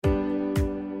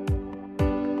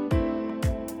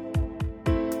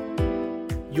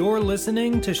You're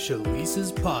listening to Shalice's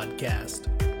podcast.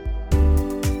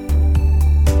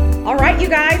 All right, you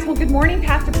guys. Well, good morning,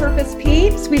 Path to Purpose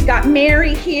peeps. We've got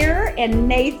Mary here and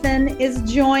Nathan is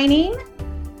joining.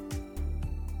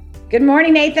 Good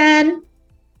morning, Nathan.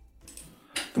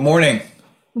 Good morning.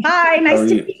 Hi, nice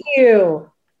to meet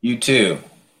you. You too.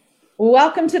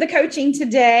 Welcome to the coaching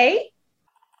today.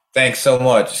 Thanks so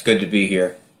much. It's good to be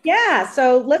here. Yeah,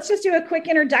 so let's just do a quick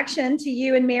introduction to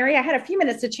you and Mary. I had a few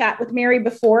minutes to chat with Mary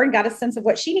before and got a sense of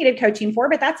what she needed coaching for,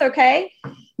 but that's okay.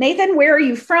 Nathan, where are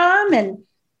you from? And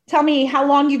tell me how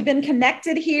long you've been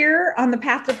connected here on the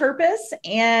Path to Purpose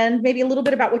and maybe a little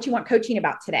bit about what you want coaching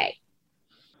about today.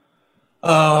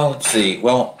 Let's see.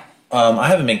 Well, I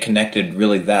haven't been connected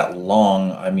really that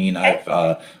long. I mean,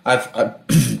 okay.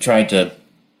 I've tried to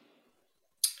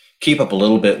keep up a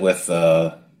little bit with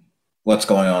what's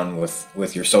going on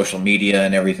with your social media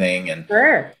and everything, and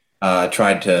sure.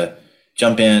 Tried to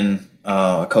jump in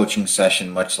a coaching session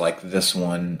much like this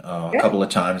one a couple of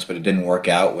times, but it didn't work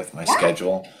out with my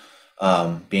schedule.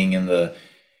 Being in the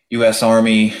U.S.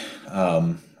 Army,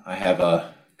 I have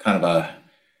a kind of a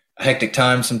hectic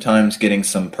time sometimes getting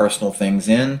some personal things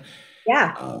in.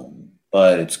 Yeah.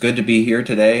 But it's good to be here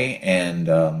today. And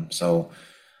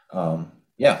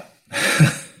yeah.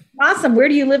 Awesome. Where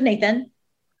do you live, Nathan?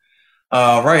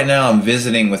 Right now I'm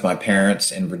visiting with my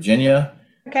parents in Virginia.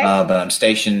 Okay. But I'm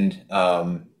stationed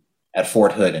at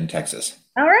Fort Hood in Texas.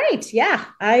 All right. Yeah.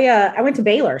 I went to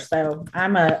Baylor, so I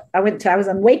was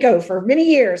in Waco for many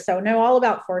years, so know all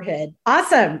about Fort Hood.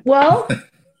 Awesome. Well,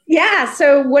 yeah.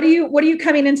 So what are you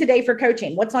coming in today for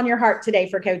coaching? What's on your heart today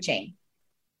for coaching?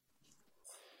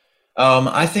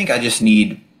 I think I just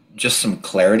need some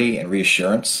clarity and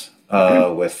reassurance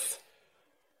with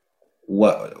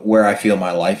where I feel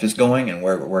my life is going and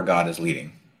where God is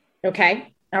leading.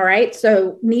 Okay. All right.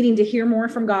 So needing to hear more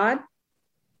from God?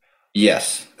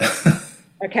 Yes.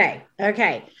 Okay.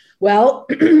 Well,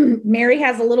 Mary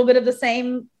has a little bit of the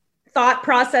same thought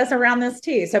process around this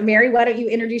too. So Mary, why don't you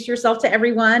introduce yourself to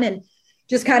everyone and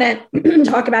just kind of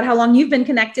talk about how long you've been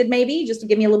connected, maybe just to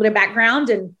give me a little bit of background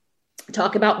and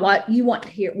talk about what you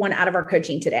want out of our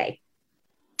coaching today.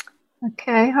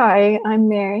 Okay. Hi, I'm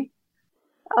Mary.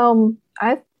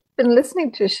 I've been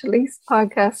listening to Shalice's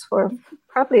podcast for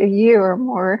probably a year or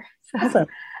more. So, awesome.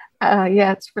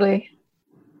 Yeah, it's really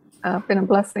been a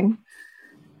blessing.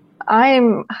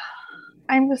 I'm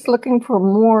just looking for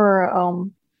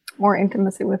more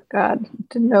intimacy with God,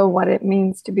 to know what it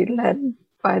means to be led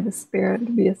by the Spirit,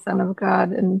 to be a son of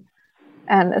God, and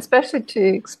especially to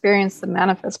experience the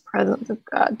manifest presence of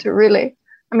God. To really,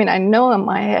 I mean, I know in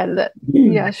my head that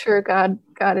yeah, sure, God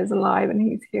is alive and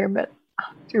He's here, but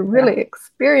to really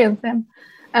experience Him,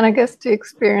 and I guess to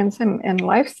experience Him in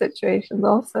life situations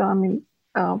also. I mean,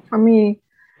 for me,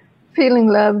 feeling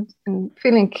loved and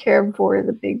feeling cared for is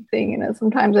a big thing. You know,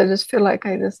 sometimes I just feel like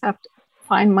I just have to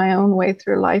find my own way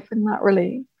through life and not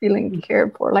really feeling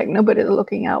cared for, like nobody's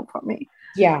looking out for me.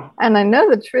 Yeah. And I know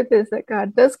the truth is that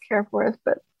God does care for us,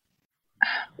 but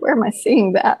where am I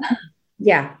seeing that?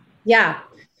 Yeah.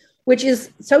 Which is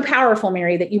so powerful,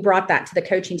 Mary, that you brought that to the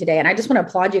coaching today. And I just want to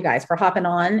applaud you guys for hopping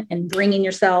on and bringing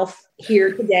yourself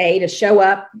here today to show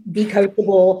up, be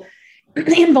coachable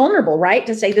and vulnerable, right?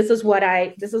 To say, this is where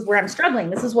I'm struggling.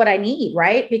 This is what I need,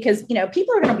 right? Because, you know,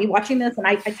 people are going to be watching this. And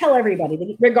I tell everybody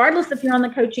that regardless if you're on the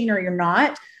coaching or you're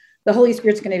not, the Holy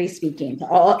Spirit's going to be speaking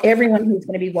to everyone who's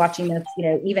going to be watching this, you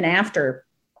know, even after.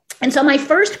 And so my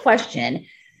first question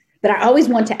that I always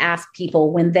want to ask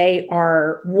people when they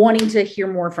are wanting to hear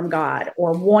more from God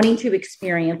or wanting to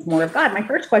experience more of God, my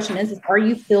first question is are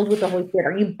you filled with the Holy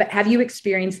Spirit? Have you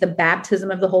experienced the baptism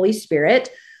of the Holy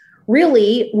Spirit,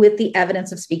 really with the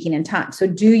evidence of speaking in tongues? So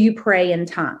do you pray in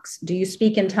tongues? Do you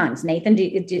speak in tongues? Nathan,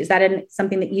 is that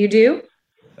something that you do?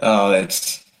 Oh,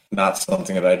 it's not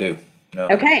something that I do. No.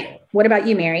 Okay. What about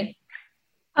you, Mary?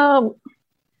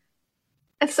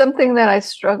 It's something that I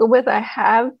struggle with. I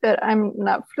have, but I'm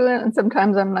not fluent. And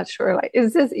sometimes I'm not sure, like,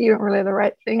 is this even really the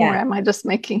right thing? Or am I just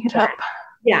making it up?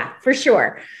 Yeah, for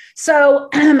sure. So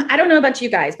I don't know about you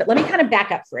guys, but let me kind of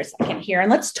back up for a second here. And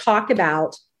let's talk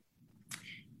about,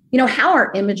 you know, how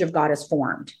our image of God is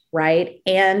formed, right?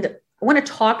 And I want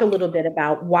to talk a little bit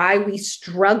about why we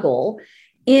struggle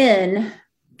in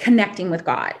connecting with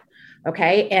God.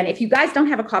 Okay. And if you guys don't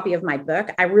have a copy of my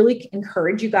book, I really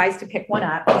encourage you guys to pick one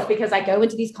up, just because I go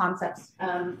into these concepts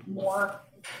more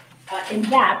in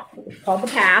depth. It's called The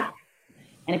Path.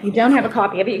 And if you don't have a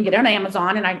copy of it, you can get it on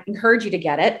Amazon, and I encourage you to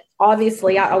get it.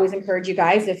 Obviously, I always encourage you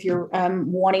guys, if you're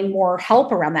wanting more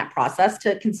help around that process,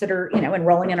 to consider,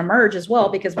 enrolling in Emerge as well,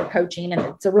 because we're coaching and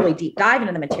it's a really deep dive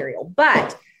into the material.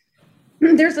 But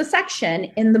there's a section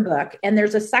in the book, and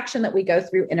there's a section that we go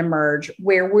through in Emerge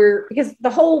because the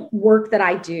whole work that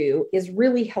I do is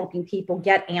really helping people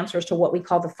get answers to what we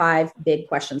call the 5 big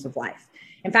questions of life.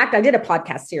 In fact, I did a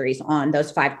podcast series on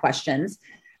those 5 questions.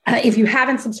 If you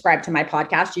haven't subscribed to my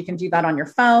podcast, you can do that on your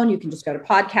phone. You can just go to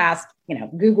podcast,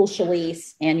 Google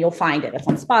Shalise, and you'll find it. It's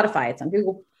on Spotify. It's on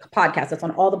Google Podcasts. It's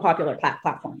on all the popular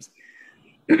platforms.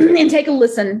 And take a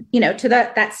listen, to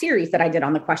that series that I did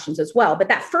on the questions as well. But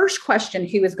that first question,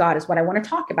 who is God, is what I want to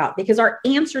talk about, because our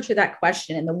answer to that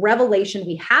question and the revelation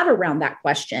we have around that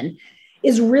question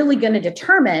is really going to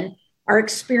determine our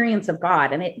experience of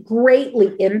God. And it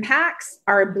greatly impacts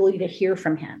our ability to hear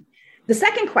from him. The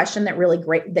second question that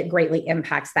greatly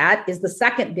impacts that is the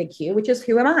second big Q, which is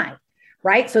who am I,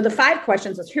 right? So the 5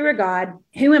 questions is who are God,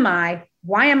 who am I,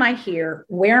 why am I here,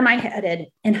 where am I headed,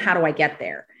 and how do I get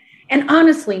there? And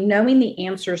honestly, knowing the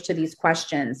answers to these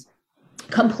questions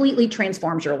completely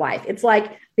transforms your life. It's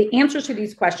like the answers to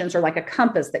these questions are like a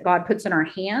compass that God puts in our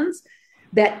hands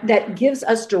that gives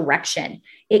us direction.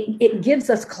 It gives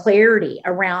us clarity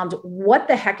around what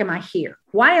the heck am I here?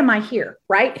 Why am I here,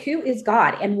 right? Who is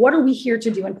God? And what are we here to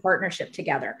do in partnership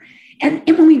together? And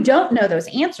when we don't know those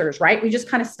answers, right, we just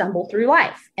kind of stumble through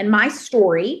life. And my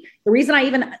story, the reason I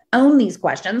even own these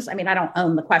questions, I mean, I don't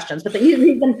own the questions, but the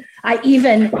reason I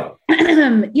even,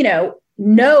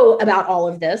 know about all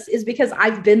of this is because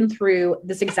I've been through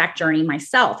this exact journey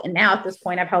myself. And now at this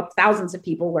point, I've helped thousands of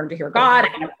people learn to hear God.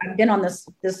 I've been on this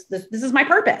is my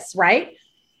purpose, right?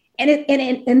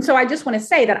 And so I just want to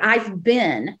say that I've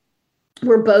been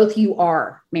where both you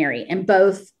are, Mary, and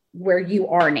both where you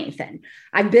are, Nathan.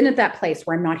 I've been at that place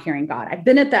where I'm not hearing God. I've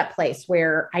been at that place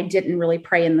where I didn't really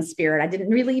pray in the Spirit. I didn't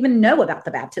really even know about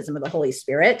the baptism of the Holy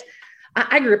Spirit.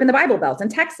 I grew up in the Bible Belt in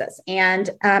Texas, and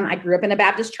I grew up in a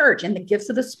Baptist church, and the gifts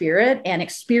of the Spirit and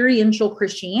experiential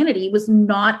Christianity was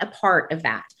not a part of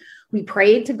that. We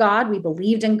prayed to God. We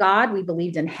believed in God. We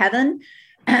believed in heaven.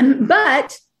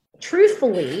 But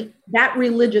truthfully, that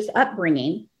religious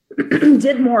upbringing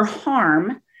did more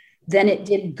harm than it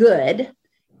did good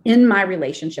in my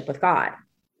relationship with God.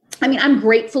 I mean, I'm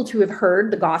grateful to have heard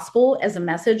the gospel as a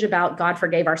message about God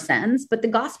forgave our sins, but the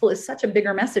gospel is such a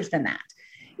bigger message than that.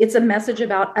 It's a message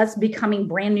about us becoming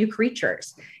brand new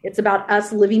creatures. It's about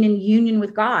us living in union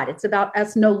with God. It's about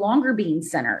us no longer being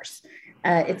sinners.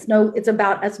 It's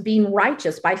about us being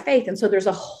righteous by faith. And so there's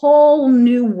a whole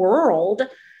new world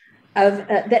of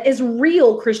that is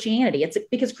real Christianity. It's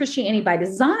because Christianity by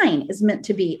design is meant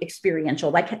to be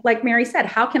experiential. Like Mary said,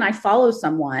 how can I follow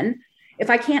someone if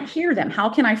I can't hear them? How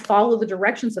can I follow the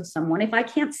directions of someone if I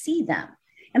can't see them?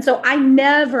 And so I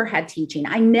never had teaching.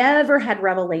 I never had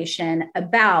revelation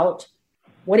about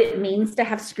what it means to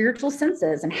have spiritual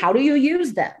senses and how do you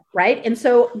use them, right? And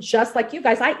so just like you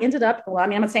guys, I ended up, well, I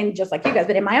mean, I'm not saying just like you guys,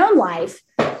 but in my own life,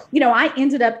 I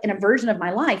ended up in a version of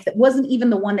my life that wasn't even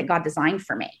the one that God designed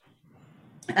for me.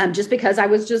 Just because I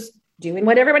was just doing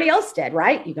what everybody else did,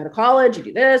 right? You go to college, you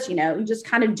do this, you just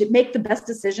kind of make the best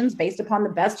decisions based upon the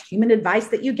best human advice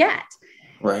that you get.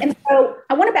 Right. And so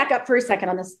I want to back up for a second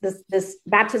on this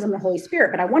baptism of the Holy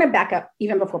Spirit, but I want to back up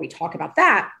even before we talk about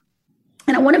that.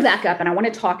 And I want to back up and I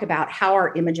want to talk about how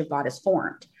our image of God is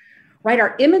formed, right?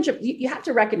 Our image of, you have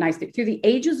to recognize that through the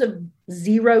ages of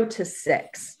 0 to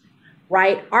 6,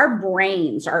 right? Our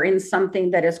brains are in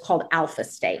something that is called alpha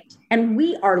state, and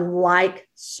we are like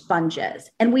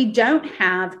sponges, and we don't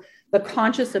have the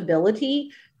conscious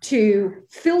ability to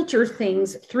filter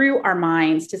things through our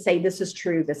minds to say, this is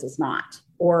true, this is not,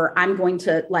 or I'm going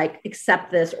to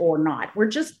accept this or not. We're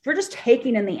just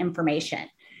taking in the information.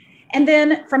 And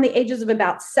then from the ages of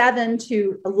about 7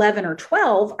 to 11 or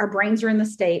 12, our brains are in the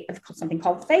state of something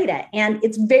called theta. And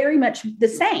it's very much the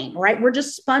same, right? We're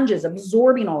just sponges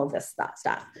absorbing all of this stuff.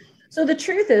 So the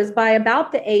truth is, by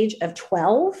about the age of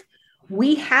 12,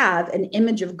 we have an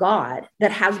image of God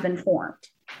that has been formed.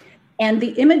 And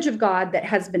the image of God that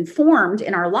has been formed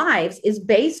in our lives is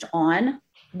based on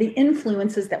the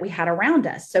influences that we had around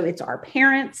us. So it's our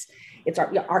parents, it's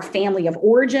our family of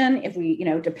origin, if we,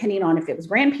 depending on if it was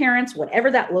grandparents,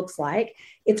 whatever that looks like.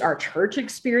 It's our church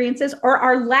experiences or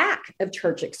our lack of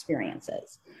church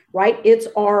experiences, right? It's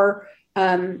our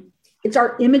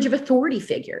image of authority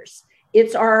figures.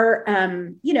 It's our,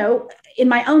 in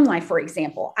my own life, for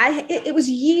example, it was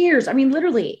years,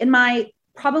 literally in my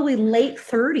probably late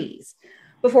 30s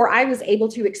before I was able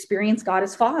to experience God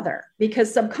as Father,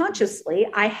 because subconsciously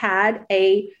I had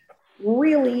a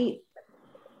really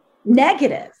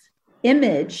negative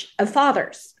image of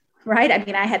fathers, right?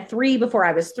 I had 3 before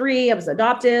I was 3. I was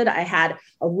adopted. I had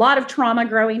a lot of trauma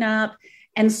growing up.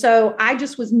 And so I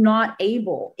just was not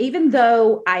able, even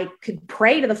though I could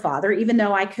pray to the Father, even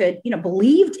though I could,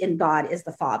 believed in God as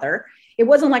the Father, it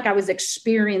wasn't like I was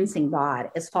experiencing God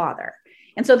as Father.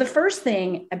 And so the first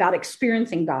thing about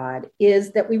experiencing God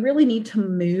is that we really need to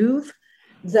move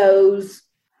those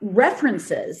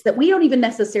references that we don't even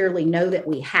necessarily know that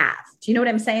we have. Do you know what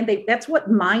I'm saying? That's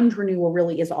what mind renewal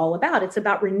really is all about. It's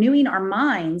about renewing our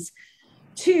minds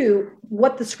to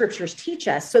what the scriptures teach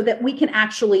us so that we can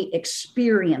actually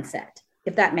experience it,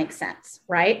 if that makes sense,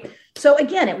 right? So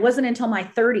again, it wasn't until my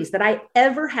 30s that I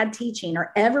ever had teaching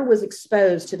or ever was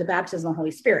exposed to the baptism of the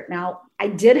Holy Spirit. Now, I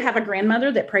did have a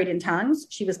grandmother that prayed in tongues.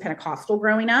 She was Pentecostal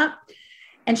growing up,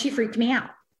 and she freaked me out,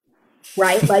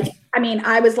 right?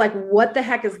 I was like, what the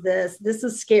heck is this? This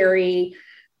is scary,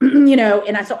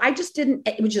 so I just didn't,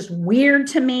 it was just weird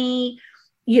to me.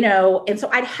 And so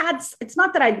it's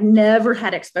not that I'd never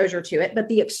had exposure to it, but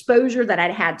the exposure that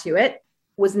I'd had to it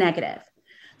was negative.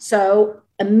 So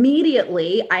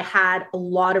immediately I had a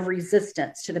lot of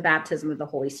resistance to the baptism of the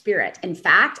Holy Spirit. In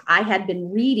fact, I had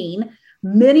been reading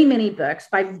many, many books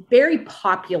by very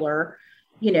popular,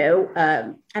 I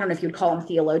don't know if you'd call them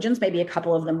theologians, maybe a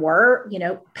couple of them were,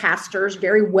 pastors,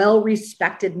 very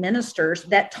well-respected ministers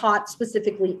that taught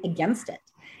specifically against it.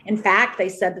 In fact, they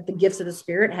said that the gifts of the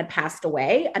Spirit had passed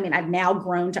away. I've now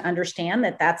grown to understand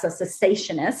that that's a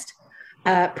cessationist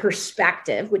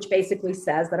perspective, which basically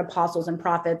says that apostles and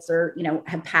prophets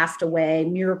have passed away.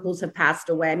 Miracles have passed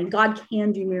away. God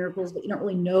can do miracles, but you don't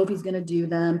really know if he's going to do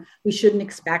them. We shouldn't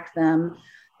expect them.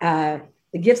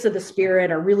 The gifts of the Spirit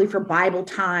are really for Bible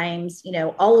times.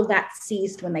 All of that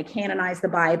ceased when they canonized the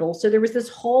Bible. So there was this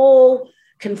whole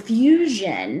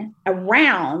confusion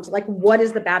around what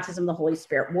is the baptism of the Holy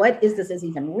Spirit? What is this? Is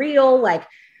even real?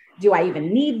 Do I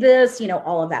even need this?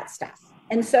 All of that stuff.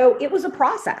 And so it was a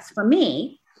process for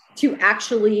me to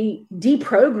actually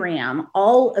deprogram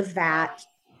all of that,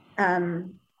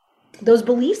 those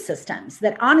belief systems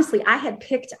that honestly I had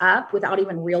picked up without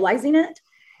even realizing it.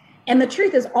 And the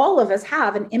truth is, all of us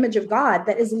have an image of God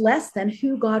that is less than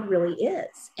who God really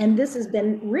is. And this has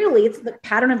been really, it's the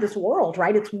pattern of this world,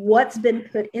 right? It's what's been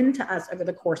put into us over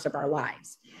the course of our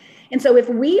lives. And so if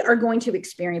we are going to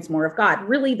experience more of God,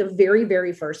 really the very,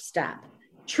 very first step,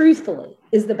 truthfully,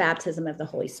 is the baptism of the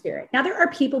Holy Spirit. Now, there are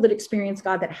people that experience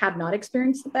God that have not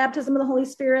experienced the baptism of the Holy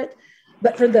Spirit.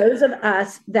 But for those of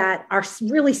us that are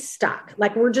really stuck,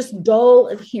 we're just dull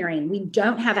of hearing, we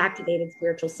don't have activated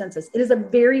spiritual senses, it is a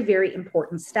very, very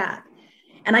important step.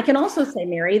 And I can also say,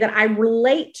 Mary, that I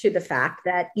relate to the fact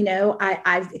that,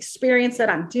 I've experienced it,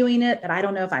 I'm doing it, but I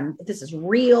don't know if this is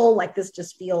real, this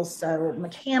just feels so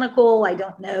mechanical. I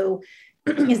don't know,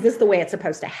 is this the way it's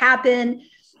supposed to happen?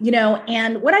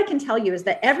 And what I can tell you is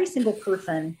that every single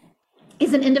person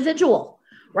is an individual.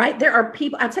 Right? There are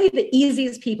people, I'll tell you the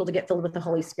easiest people to get filled with the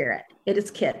Holy Spirit. It is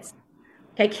kids.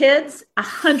 Okay. Kids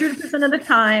 100% of the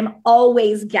time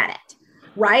always get it,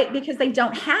 right? Because they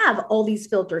don't have all these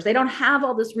filters. They don't have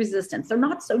all this resistance. They're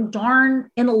not so darn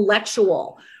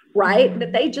intellectual, right?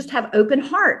 That they just have open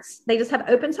hearts. They just have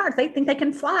open hearts. They think they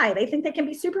can fly. They think they can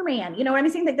be Superman. You know what I'm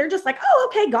saying? They're just like, oh,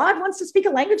 okay, God wants to speak a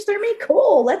language through me.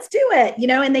 Cool. Let's do it.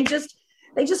 And they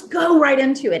just go right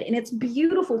into it. And it's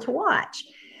beautiful to watch.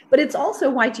 But it's also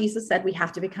why Jesus said we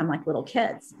have to become like little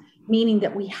kids, meaning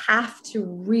that we have to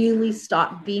really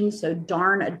stop being so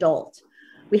darn adult.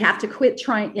 We have to quit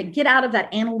trying to get out of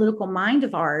that analytical mind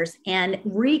of ours and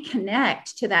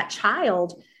reconnect to that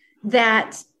child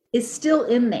that is still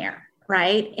in there,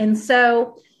 right? And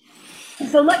so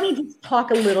let me just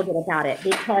talk a little bit about it,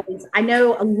 because I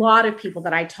know a lot of people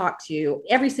that I talk to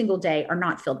every single day are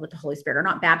not filled with the Holy Spirit, are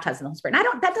not baptized in the Holy Spirit.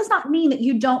 And that does not mean that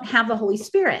you don't have the Holy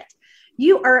Spirit.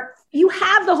 You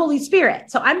have the Holy Spirit.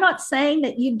 So I'm not saying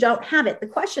that you don't have it. The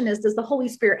question is, does the Holy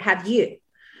Spirit have you?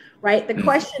 Right? The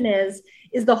question is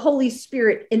the Holy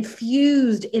Spirit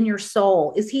infused in your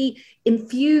soul? Is he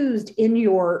infused in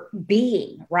your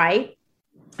being? Right?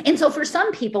 And so for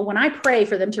some people, when I pray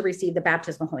for them to receive the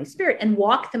baptism of the Holy Spirit and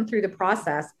walk them through the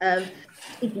process of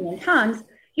speaking in tongues,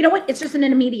 you know what? It's just an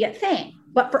immediate thing.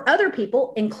 But for other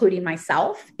people, including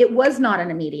myself, it was not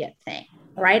an immediate thing.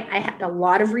 Right? I had a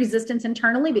lot of resistance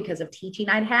internally because of teaching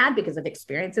I'd had, because of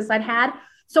experiences I'd had.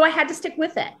 So I had to stick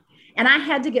with it. And I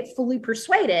had to get fully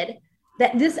persuaded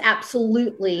that this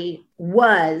absolutely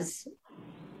was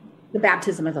the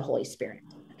baptism of the Holy Spirit.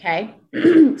 Okay.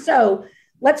 So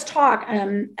let's talk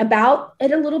about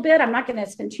it a little bit. I'm not going to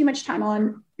spend too much time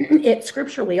on it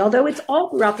scripturally, although it's all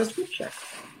throughout the scripture,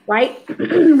 right?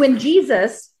 When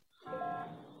Jesus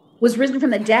was risen from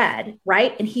the dead,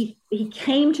 right? And he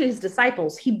came to his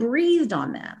disciples, he breathed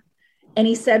on them and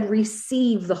he said,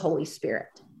 receive the Holy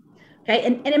Spirit. Okay.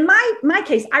 And in my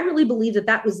case, I really believe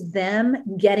that was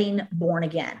them getting born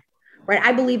again, right?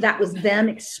 I believe that was them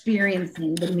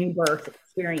experiencing the new birth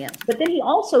experience. But then he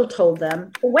also told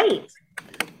them to wait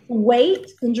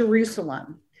in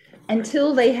Jerusalem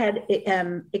until they had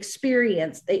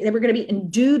experienced, they were going to be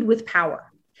endued with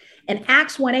power. In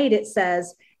Acts 1:8, it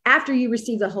says, after you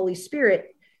receive the Holy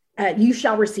Spirit, you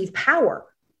shall receive power,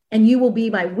 and you will be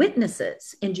my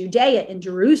witnesses in Judea, in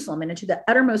Jerusalem, and into the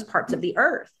uttermost parts of the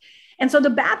earth. And so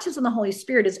the baptism of the Holy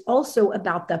Spirit is also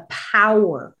about the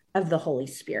power of the Holy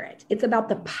Spirit. It's about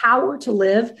the power to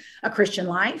live a Christian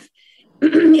life.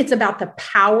 It's about the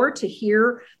power to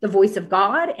hear the voice of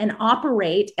God and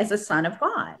operate as a son of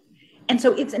God. And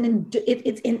so it's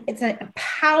a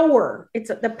power. It's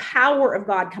the power of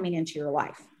God coming into your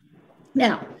life.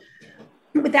 Now,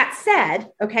 with that said,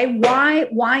 okay,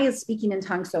 why is speaking in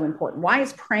tongues so important? Why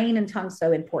is praying in tongues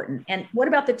so important? And what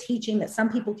about the teaching that some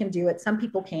people can do it, some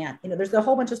people can't? There's a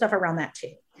whole bunch of stuff around that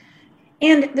too.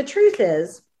 And the truth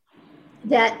is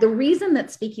that the reason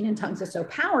that speaking in tongues is so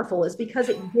powerful is because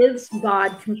it gives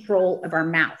God control of our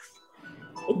mouth.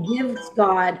 It gives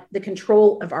God the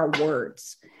control of our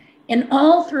words. And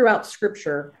all throughout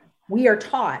Scripture, we are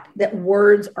taught that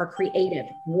words are creative.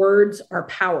 Words are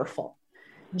powerful.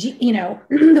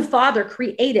 The Father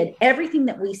created everything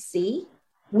that we see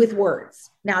with words.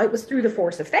 Now, it was through the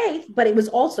force of faith, but it was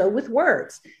also with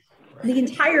words. The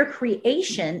entire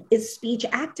creation is speech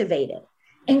activated,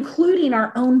 including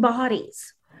our own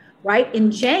bodies, right?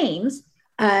 In James,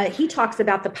 he talks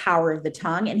about the power of the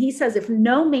tongue, and he says, if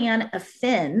no man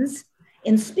offends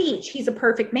in speech, he's a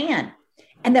perfect man,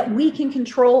 and that we can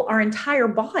control our entire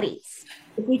bodies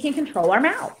if we can control our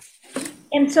mouth.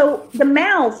 And so the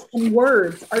mouth and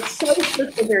words are so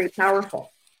very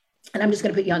powerful. And I'm just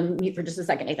going to put you on mute for just a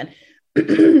second, Nathan.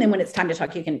 And when it's time to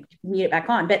talk, you can mute it back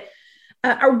on. But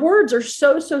our words are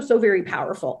so very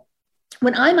powerful.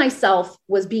 When I myself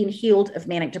was being healed of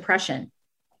manic depression,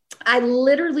 I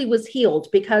literally was healed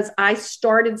because I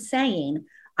started saying,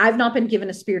 I've not been given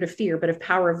a spirit of fear, but of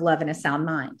power, of love, and a sound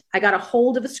mind. I got a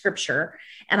hold of a scripture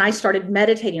and I started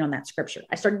meditating on that scripture.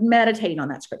 Until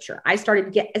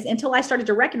I started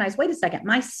to recognize, wait a second,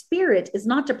 my spirit is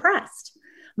not depressed.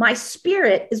 My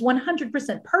spirit is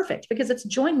 100% perfect because it's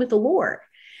joined with the Lord.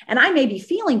 And I may be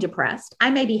feeling depressed.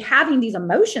 I may be having these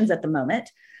emotions at the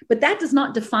moment, but that does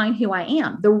not define who I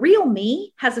am. The real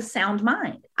me has a sound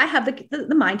mind. I have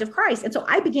the mind of Christ. And so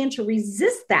I began to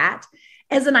resist that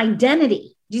as an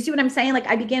identity. Do you see what I'm saying? Like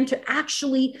I began to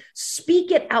actually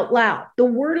speak it out loud. The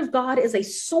word of God is a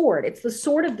sword. It's the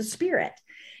sword of the spirit.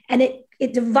 And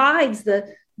it divides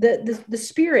the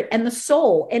spirit and the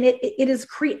soul. And it is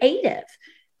creative.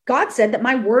 God said that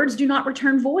my words do not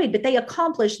return void, but they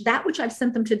accomplish that which I've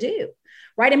sent them to do.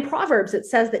 Right? In Proverbs, it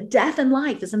says that death and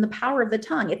life is in the power of the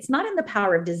tongue. It's not in the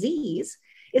power of disease.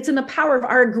 It's in the power of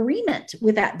our agreement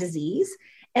with that disease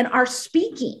and our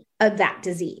speaking of that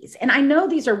disease. And I know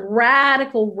these are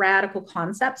radical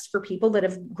concepts for people that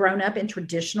have grown up in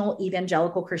traditional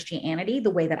evangelical Christianity, the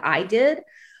way that I did,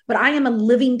 but I am a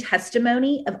living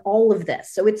testimony of all of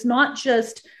this. So it's not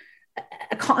just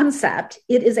a concept,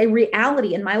 it is a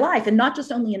reality in my life, and not just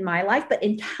only in my life, but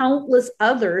in countless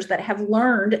others that have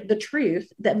learned the truth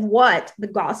that what the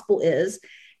gospel is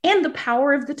and the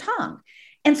power of the tongue.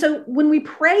 And so when we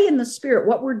pray in the spirit,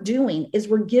 what we're doing is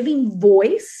we're giving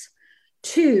voice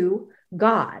to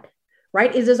God,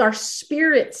 right? It is our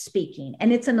spirit speaking,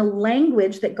 and it's in a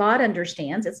language that God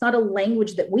understands. It's not a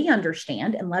language that we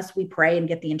understand unless we pray and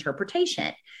get the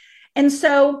interpretation. And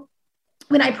so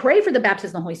when I pray for the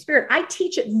baptism of the Holy Spirit, I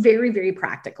teach it very, very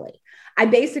practically. I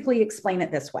basically explain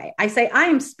it this way. I say, I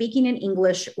am speaking in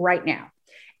English right now.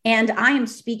 And I am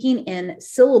speaking in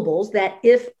syllables that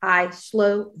if I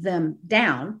slow them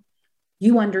down,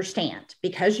 you understand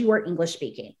because you are English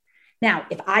speaking. Now,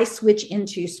 if I switch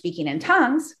into speaking in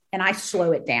tongues and I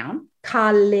slow it down,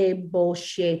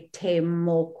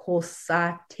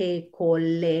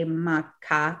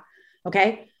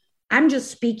 okay, I'm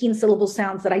just speaking syllable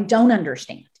sounds that I don't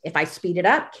understand. If I speed it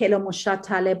up,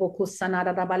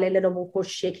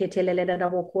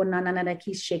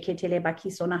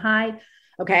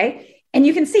 okay. And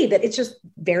you can see that it's just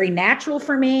very natural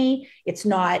for me. It's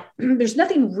not, there's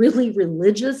nothing really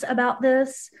religious about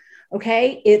this.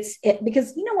 Okay.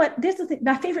 Because you know what,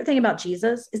 my favorite thing about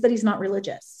Jesus is that he's not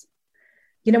religious.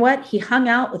 You know what? He hung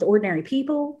out with ordinary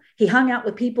people. He hung out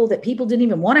with people that people didn't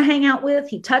even want to hang out with.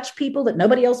 He touched people that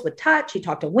nobody else would touch. He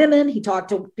talked to women. He talked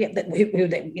to,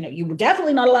 you were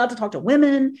definitely not allowed to talk to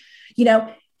women. He's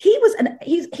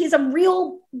a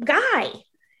real guy.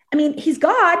 I mean, he's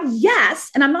God, yes.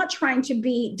 And I'm not trying to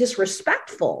be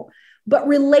disrespectful, But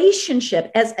relationship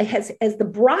as the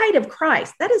bride of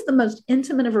Christ, that is the most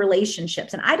intimate of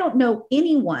relationships. And I don't know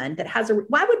anyone that has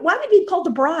why would we be called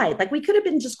a bride? Like, we could have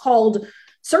been just called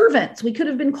servants. We could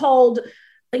have been called,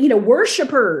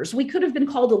 worshipers. We could have been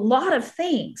called a lot of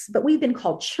things, but we've been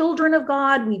called children of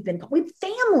God. We've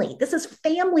family. This is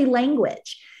family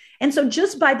language. And so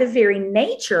just by the very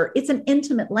nature, it's an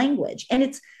intimate language. And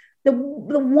it's the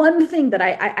one thing that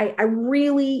I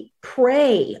really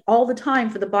pray all the time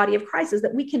for the body of Christ is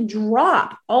that we can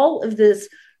drop all of this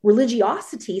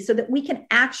religiosity so that we can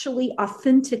actually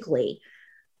authentically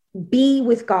be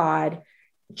with God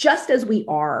just as we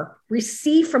are,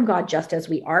 receive from God just as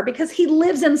we are, because he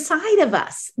lives inside of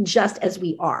us just as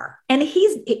we are. And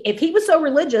if he was so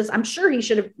religious, I'm sure he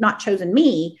should have not chosen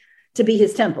me to be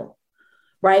his temple.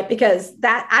 Right? Because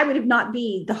that I would not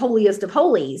be the holiest of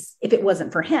holies if it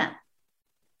wasn't for him,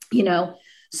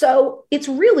 So it's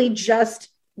really just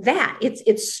that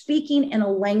it's speaking in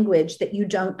a language that you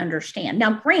don't understand.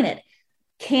 Now, granted,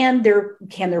 can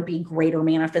there be greater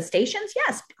manifestations?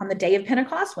 Yes. On the day of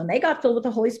Pentecost, when they got filled with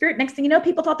the Holy Spirit, next thing you know,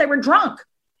 people thought they were drunk,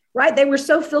 right? They were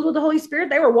so filled with the Holy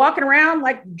Spirit, they were walking around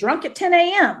like drunk at 10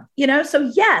 a.m.,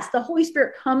 So yes, the Holy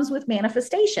Spirit comes with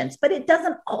manifestations, but it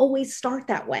doesn't always start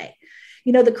that way.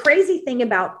 The crazy thing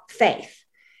about faith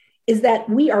is that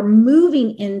we are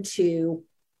moving into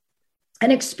an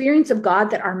experience of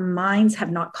God that our minds have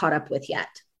not caught up with yet.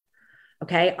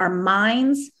 Okay. Our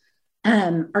minds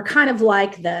are kind of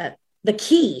like the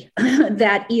key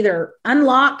that either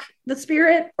unlock the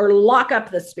Spirit or lock up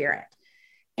the Spirit.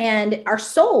 And our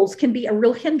souls can be a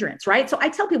real hindrance, right? So I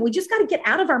tell people, we just got to get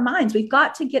out of our minds. We've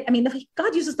got to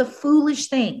God uses the foolish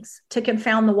things to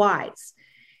confound the wise.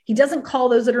 He doesn't call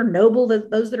those that are noble,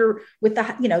 those that are with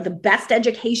the best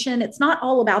education. It's not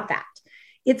all about that.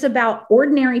 It's about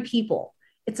ordinary people.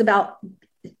 It's about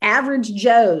average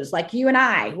Joes like you and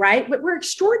I, right? But we're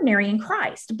extraordinary in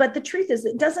Christ. But the truth is,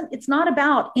 it's not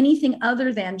about anything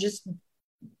other than just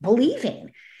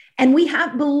believing. And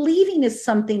believing is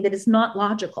something that is not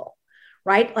logical,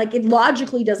 right? Like, it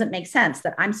logically doesn't make sense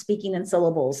that I'm speaking in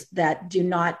syllables that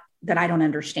I don't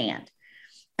understand.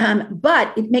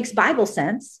 But it makes Bible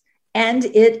sense, and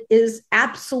it is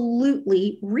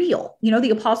absolutely real. The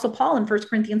Apostle Paul in 1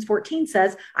 Corinthians 14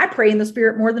 says, I pray in the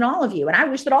Spirit more than all of you, and I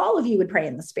wish that all of you would pray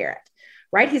in the Spirit,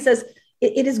 right? He says,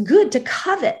 it is good to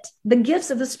covet the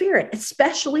gifts of the Spirit,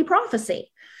 especially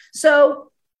prophecy.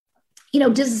 So,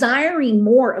 desiring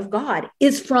more of God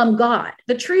is from God.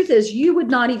 The truth is, you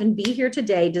would not even be here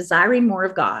today desiring more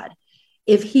of God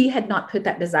if he had not put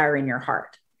that desire in your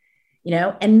heart.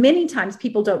 And many times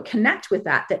people don't connect with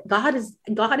that God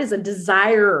is a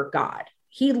desire God.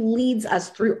 He leads us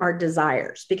through our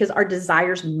desires because our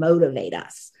desires motivate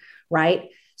us, right?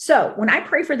 So when I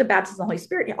pray for the baptism of the Holy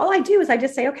Spirit, all I do is I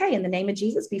just say, okay, in the name of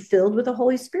Jesus, be filled with the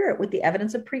Holy Spirit with the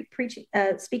evidence of preaching,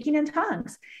 speaking in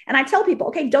tongues. And I tell people,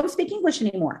 okay, don't speak English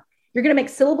anymore. You're going to make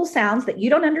syllable sounds that you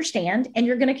don't understand, and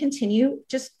you're going to continue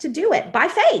just to do it by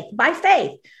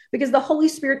faith, because the Holy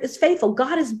Spirit is faithful.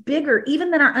 God is bigger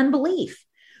even than our unbelief.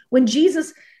 When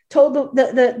Jesus told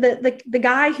the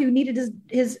guy who needed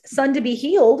his son to be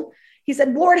healed, he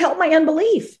said, Lord, help my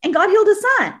unbelief. And God healed his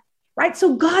son, right?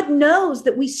 So God knows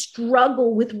that we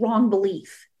struggle with wrong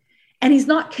belief, and he's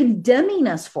not condemning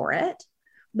us for it.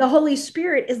 The Holy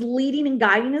Spirit is leading and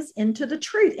guiding us into the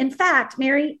truth. In fact,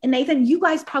 Mary and Nathan, you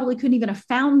guys probably couldn't even have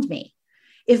found me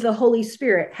if the Holy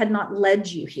Spirit had not led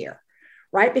you here,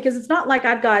 right? Because it's not like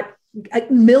I've got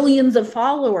millions of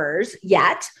followers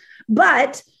yet,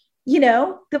 but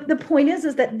the point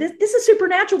is that this is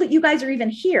supernatural that you guys are even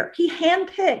here. He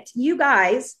handpicked you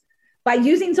guys by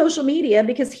using social media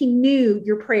because he knew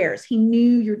your prayers, he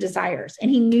knew your desires, and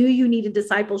he knew you needed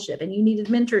discipleship and you needed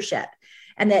mentorship,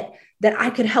 and that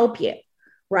I could help you,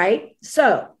 right?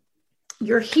 So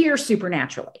you're here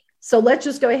supernaturally. So let's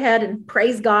just go ahead and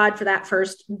praise God for that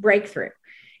first breakthrough.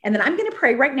 And then I'm going to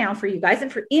pray right now for you guys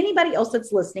and for anybody else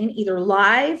that's listening, either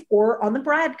live or on the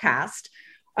broadcast.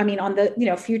 On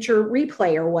the future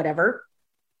replay or whatever.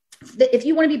 If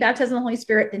you want to be baptized in the Holy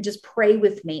Spirit, then just pray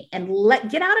with me and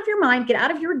get out of your mind, get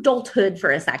out of your adulthood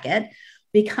for a second.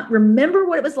 Remember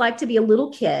what it was like to be a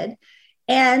little kid.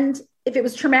 And if it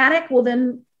was traumatic, well,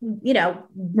 then,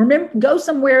 remember, go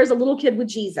somewhere as a little kid with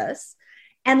Jesus,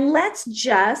 and let's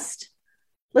just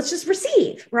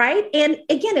receive, right? And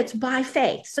again, it's by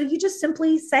faith. So you just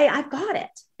simply say, I've got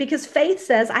it, because faith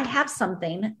says I have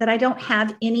something that I don't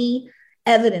have any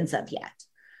evidence of yet,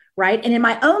 right? And in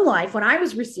my own life, when I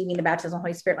was receiving the baptism of the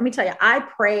Holy Spirit, let me tell you, I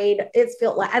prayed. It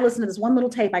felt like I listened to this one little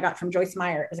tape I got from Joyce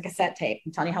Meyer. It was a cassette tape.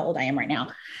 I'm telling you how old I am right now.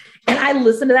 And I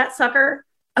listened to that sucker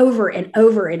over and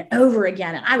over and over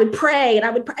again. And I would pray and I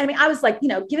would pray. I mean, I was like,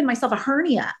 giving myself a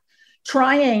hernia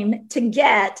trying to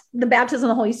get the baptism of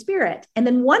the Holy Spirit. And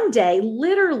then one day,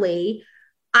 literally,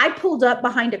 I pulled up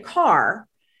behind a car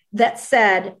that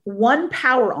said One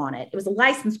Power on it. It was a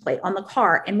license plate on the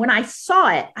car. And when I saw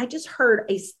it, I just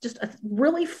heard a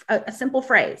really simple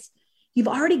phrase: "You've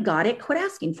already got it. Quit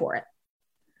asking for it."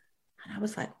 And I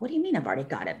was like, "What do you mean I've already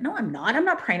got it?" "No, I'm not. I'm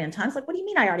not praying in tongues." Like, "What do you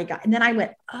mean I already got it?" And then I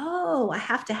went, "Oh, I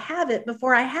have to have it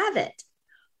before I have it."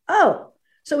 Oh,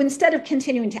 so instead of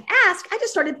continuing to ask, I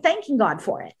just started thanking God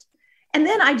for it. And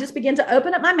then I just began to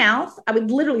open up my mouth. I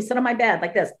would literally sit on my bed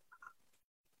like this,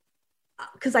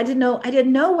 because I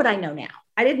didn't know what I know now.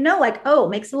 I didn't know, like, oh,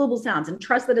 make syllable sounds and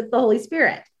trust that it's the Holy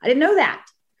Spirit. I didn't know that.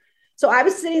 So I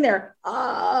was sitting there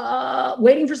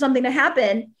waiting for something to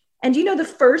happen. And the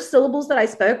first syllables that I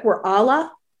spoke were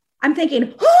Allah. I'm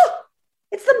thinking, oh,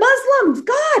 it's the Muslims.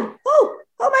 God. Oh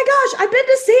my gosh, I've been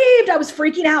deceived. I was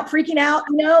freaking out,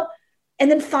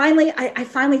 And then finally, I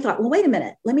finally thought, well, wait a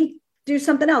minute, let me do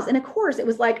something else. And of course, it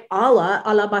was like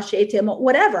Allah Bashetim,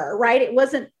 whatever, right? It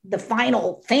wasn't the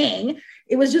final thing.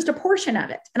 It was just a portion of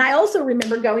it. And I also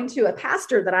remember going to a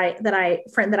pastor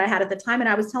friend that I had at the time, and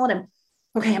I was telling him,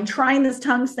 okay, I'm trying this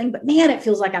tongues thing, but man, it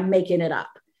feels like I'm making it up.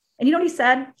 And you know what he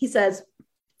said? He says,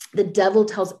 the devil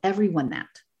tells everyone that.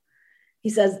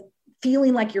 He says,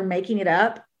 feeling like you're making it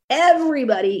up,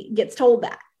 everybody gets told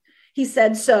that. He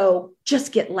said, so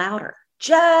just get louder,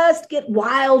 just get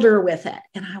wilder with it.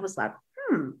 And I was like,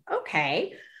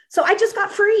 okay. So I just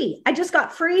got free. I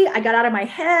got out of my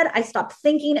head. I stopped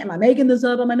thinking, am I making this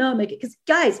up? Am I not making it? Because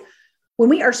guys, when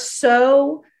we are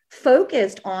so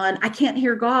focused on, I can't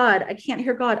hear God.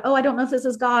 Oh, I don't know if this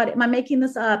is God. Am I making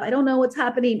this up? I don't know what's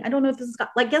happening. I don't know if this is God.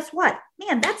 Like, guess what?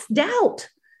 Man, that's doubt.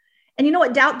 And you know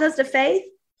what doubt does to faith?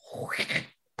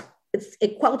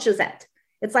 It quelches it.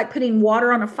 It's like putting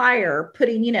water on a fire,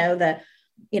 putting,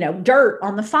 dirt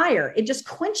on the fire. It just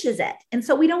quenches it. And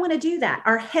so we don't want to do that.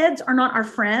 Our heads are not our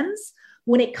friends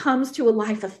when it comes to a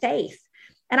life of faith.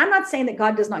 And I'm not saying that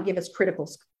God does not give us critical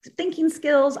thinking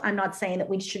skills. I'm not saying that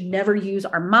we should never use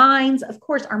our minds. Of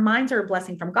course, our minds are a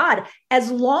blessing from God, as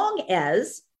long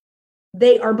as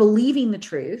they are believing the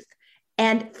truth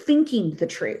and thinking the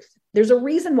truth. There's a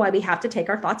reason why we have to take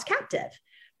our thoughts captive,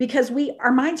 because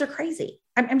our minds are crazy.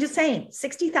 I'm just saying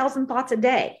 60,000 thoughts a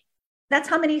day. That's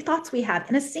how many thoughts we have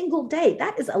in a single day.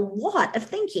 That is a lot of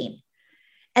thinking.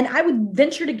 And I would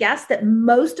venture to guess that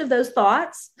most of those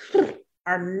thoughts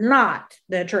are not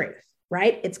the truth,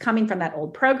 right? It's coming from that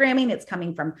old programming. It's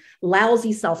coming from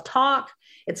lousy self-talk.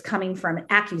 It's coming from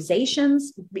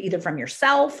accusations, either from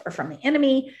yourself or from the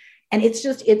enemy. And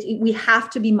we have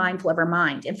to be mindful of our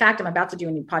mind. In fact, I'm about to do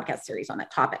a new podcast series on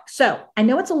that topic. So I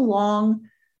know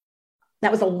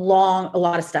that was a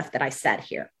lot of stuff that I said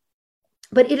here,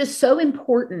 but it is so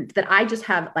important that I just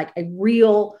have like a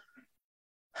real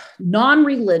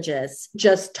non-religious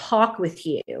just talk with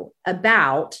you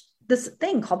about this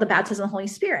thing called the baptism of the Holy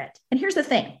Spirit. And here's the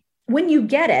thing: when you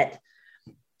get it,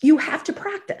 you have to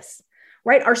practice,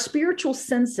 right? Our spiritual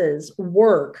senses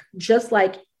work just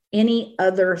like any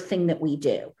other thing that we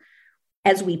do.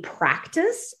 As we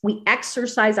practice, we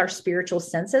exercise our spiritual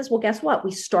senses. Well, guess what?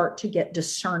 We start to get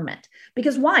discernment.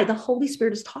 Because why? The Holy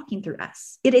Spirit is talking through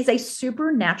us. It is a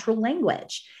supernatural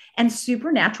language, and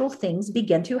supernatural things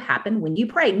begin to happen when you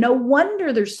pray. No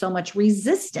wonder there's so much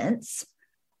resistance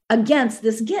against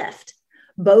this gift,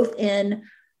 both in,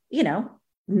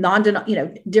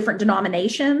 different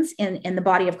denominations in the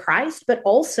body of Christ, but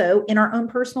also in our own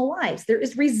personal lives. There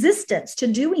is resistance to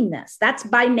doing this. That's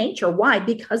by nature. Why?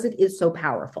 Because it is so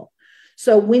powerful.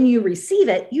 So when you receive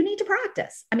it, you need to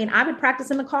practice. I mean, I would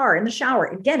practice in the car, in the shower.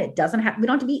 Again, we don't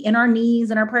have to be in our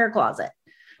knees in our prayer closet.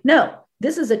 No,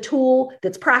 this is a tool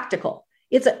that's practical.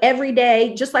 It's an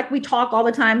everyday, just like we talk all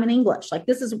the time in English. Like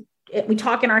we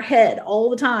talk in our head all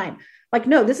the time. Like,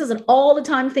 no, this is an all the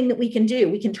time thing that we can do.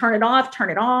 We can turn it off, turn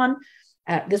it on.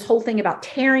 This whole thing about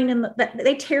tarrying,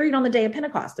 they tarried on the day of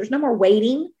Pentecost. There's no more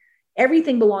waiting.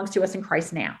 Everything belongs to us in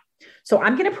Christ now. So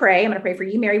I'm going to pray. I'm going to pray for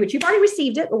you, Mary, which you've already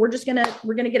received it, but we're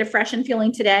going to get a fresh and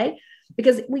feeling today,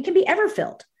 because we can be ever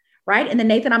filled, right? And then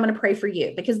Nathan, I'm going to pray for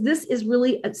you, because this is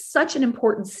really such an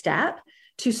important step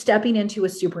to stepping into a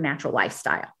supernatural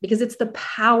lifestyle, because it's the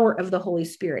power of the Holy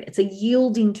Spirit. It's a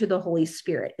yielding to the Holy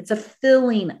Spirit. It's a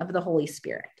filling of the Holy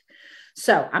Spirit.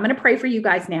 So I'm going to pray for you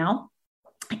guys now.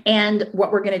 And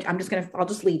what we're going to, I'll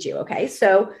just lead you. Okay.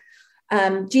 So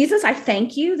Jesus, I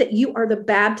thank you that you are the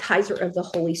baptizer of the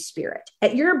Holy Spirit.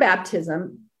 At your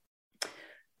baptism,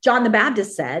 John the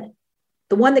Baptist said,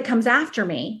 the one that comes after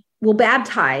me will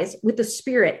baptize with the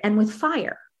Spirit and with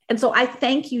fire. And so I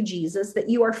thank you, Jesus, that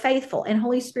you are faithful. And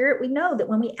Holy Spirit, we know that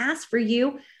when we ask for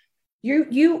you,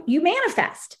 you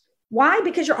manifest. Why?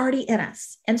 Because you're already in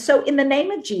us. And so in the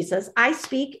name of Jesus, I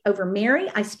speak over Mary.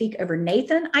 I speak over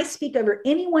Nathan. I speak over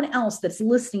anyone else that's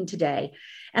listening today.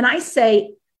 And I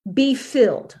say, be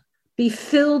filled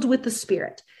with the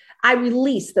Spirit. I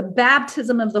release the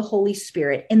baptism of the Holy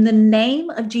Spirit in the name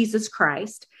of Jesus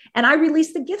Christ. And I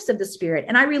release the gifts of the Spirit.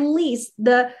 And I release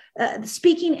the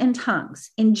speaking in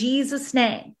tongues in Jesus'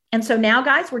 name. And so now,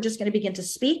 guys, we're just going to begin to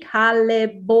speak. We're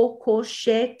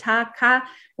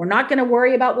not going to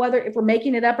worry about whether if we're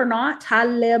making it up or not.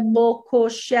 Don't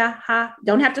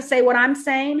have to say what I'm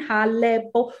saying.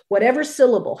 Whatever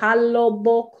syllable. Got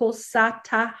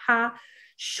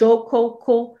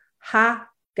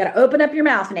to open up your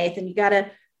mouth, Nathan.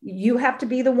 You have to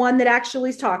be the one that actually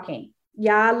is talking. And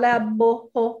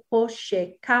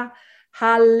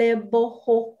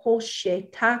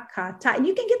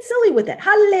you can get silly with it.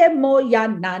 Then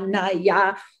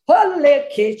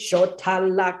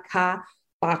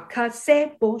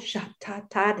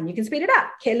you can speed it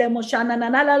up.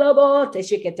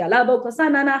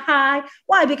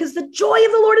 Why? Because the joy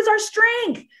of the Lord is our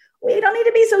strength. We don't need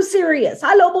to be so serious.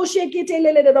 We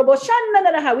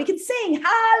can sing.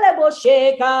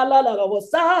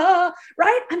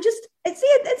 Right? Isn't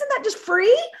that just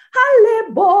free?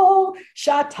 It's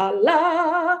not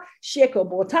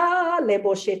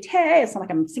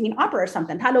like I'm singing opera or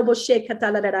something.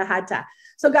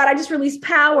 So God, I just release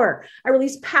power. I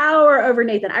release power over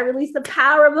Nathan. I release the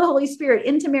power of the Holy Spirit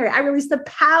into Mary. I release the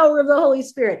power of the Holy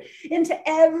Spirit into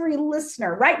every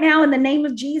listener right now in the name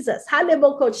of Jesus.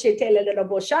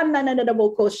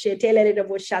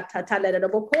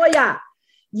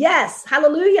 Yes.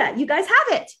 Hallelujah. You guys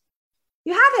have it.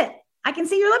 You have it. I can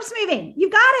see your lips moving. You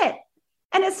got it.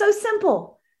 And it's so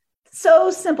simple.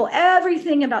 So simple.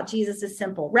 Everything about Jesus is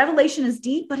simple. Revelation is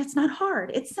deep, but it's not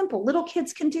hard. It's simple. Little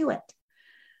kids can do it.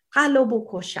 So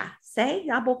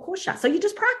you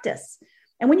just practice.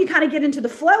 And when you kind of get into the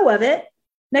flow of it,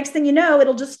 next thing you know,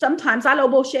 it'll just sometimes,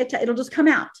 it'll just come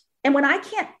out. And when I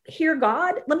can't hear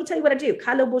God, let me tell you what I do.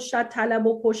 And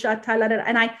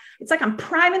it's like I'm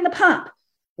priming the pump.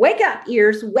 Wake up,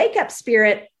 ears. Wake up,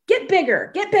 spirit. Get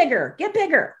bigger, get bigger, get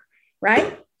bigger.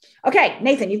 Right? Okay,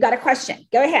 Nathan, you've got a question.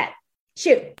 Go ahead.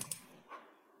 Shoot.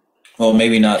 Well,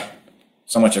 maybe not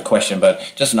so much a question,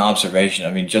 but just an observation.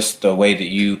 I mean, just the way that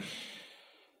you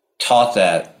taught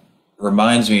that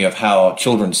reminds me of how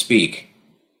children speak.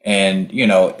 And,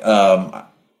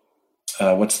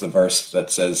 what's the verse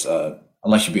that says,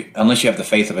 unless you have the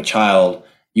faith of a child,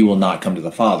 you will not come to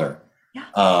the Father.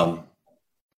 Yeah.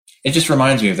 It just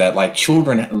reminds me of that. Like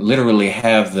children literally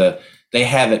have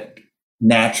it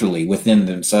naturally within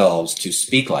themselves to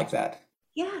speak like that.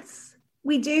 Yes,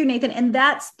 we do, Nathan. And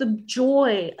that's the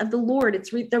joy of the Lord.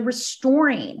 It's the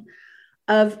restoring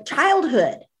of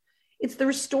childhood. It's the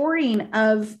restoring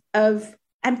of,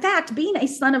 in fact, being a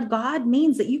son of God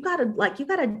means that you got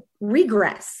to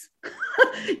regress.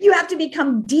 You have to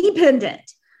become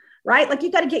dependent, right? Like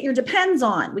you got to get your depends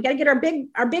on. We got to get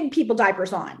our big people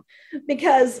diapers on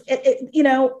because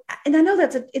and I know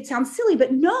it sounds silly,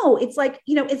 but no, it's like,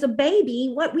 as a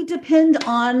baby, we depend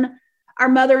on our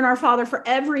mother and our father for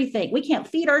everything. We can't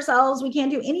feed ourselves. We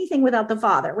can't do anything without the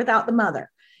father, without the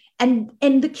mother. And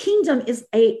the kingdom is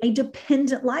a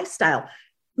dependent lifestyle.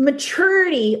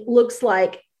 Maturity looks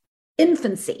like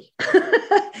infancy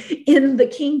in the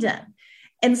kingdom.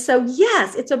 And so,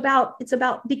 yes, it's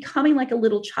about becoming like a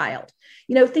little child.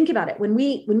 Think about it. When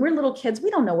we're little kids,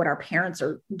 we don't know what our parents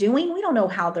are doing. We don't know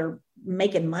how they're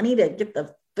making money to get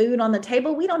the food on the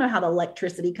table. We don't know how the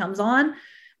electricity comes on.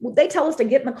 They tell us to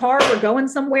get in the car. We're going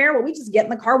somewhere. Well, we just get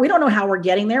in the car. We don't know how we're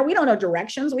getting there. We don't know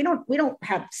directions. We don't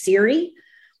have Siri,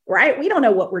 right? We don't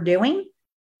know what we're doing.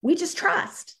 We just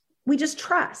trust. And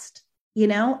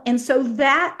so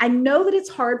that I know that it's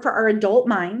hard for our adult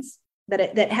minds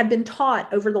that have been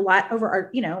taught over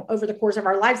the course of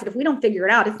our lives that if we don't figure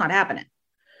it out, it's not happening,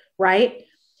 right?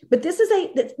 But this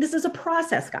is a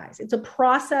process, guys. It's a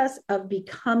process of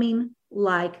becoming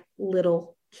like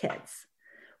little kids,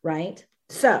 right?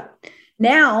 So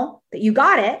now that you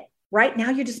got it, right now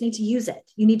you just need to use it.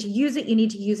 You need to use it. You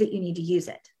need to use it. You need to use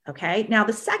it. Okay. Now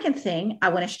the second thing I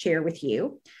want to share with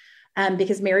you,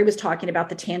 because Mary was talking about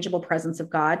the tangible presence of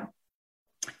God.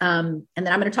 And then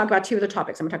I'm going to talk about two other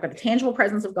topics. I'm going to talk about the tangible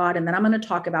presence of God, and then I'm going to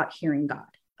talk about hearing God.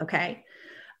 Okay.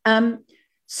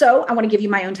 So I want to give you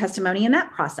my own testimony in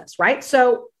that process, right?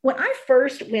 So when I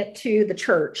first went to the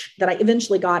church that I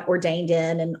eventually got ordained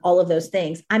in and all of those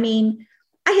things, I mean,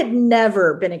 I had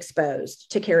never been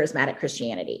exposed to charismatic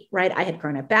Christianity, right? I had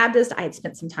grown up Baptist. I had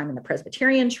spent some time in the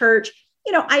Presbyterian church.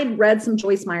 I had read some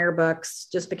Joyce Meyer books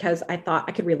just because I thought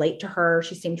I could relate to her.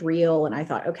 She seemed real. And I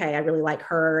thought, okay, I really like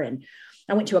her. And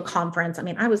I went to a conference. I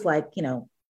mean, I was like,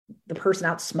 the person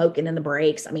out smoking in the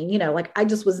breaks. I mean, like I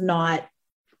just was not,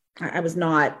 I was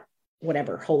not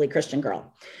whatever, holy Christian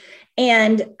girl.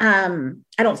 And I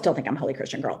don't still think I'm a holy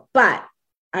Christian girl, but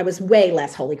I was way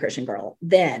less holy Christian girl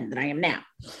then than I am now.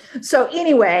 So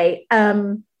anyway,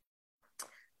 I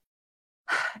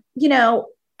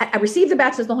received the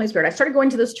baptism of the Holy Spirit. I started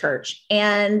going to this church,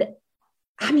 and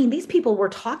I mean, these people were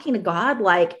talking to God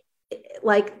like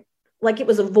it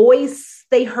was a voice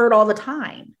they heard all the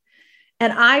time.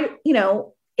 And I,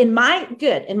 in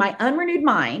my unrenewed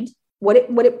mind, what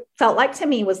it felt like to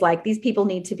me was like, these people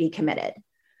need to be committed.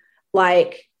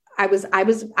 Like I was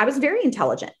very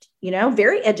intelligent,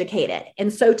 very educated.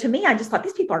 And so to me, I just thought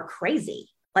these people are crazy.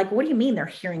 Like, what do you mean they're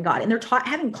hearing God? And they're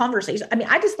having conversations. I mean,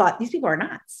 I just thought these people are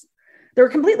nuts. They were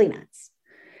completely nuts.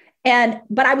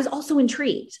 But I was also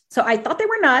intrigued. So I thought they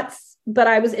were nuts, but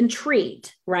I was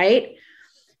intrigued. Right.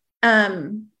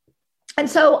 And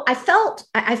so I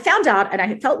found out, and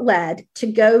I felt led to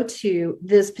go to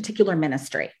this particular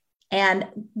ministry. And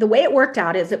the way it worked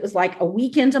out is it was like a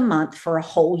weekend a month for a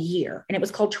whole year. And it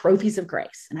was called Trophies of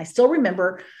Grace. And I still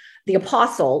remember the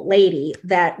apostle lady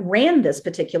that ran this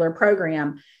particular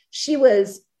program. She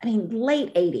was,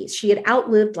 late 80s. She had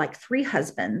outlived like 3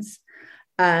 husbands.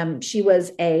 She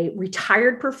was a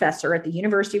retired professor at the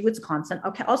University of Wisconsin.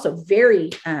 Okay. Also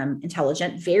very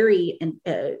intelligent, very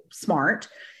smart.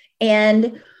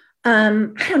 And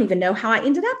I don't even know how I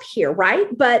ended up here. Right.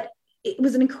 But it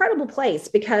was an incredible place,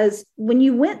 because when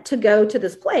you went to go to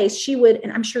this place, she would,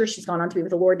 and I'm sure she's gone on to be with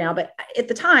the Lord now, but at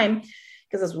the time,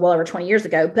 because this was well over 20 years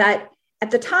ago, but at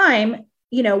the time,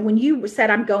 when you said,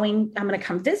 I'm going to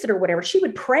come visit or whatever, she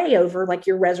would pray over like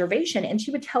your reservation, and she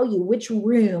would tell you which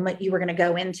room you were going to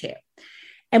go into.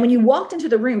 And when you walked into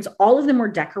the rooms, all of them were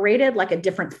decorated like a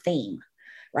different theme,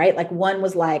 right? Like one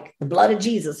was like the blood of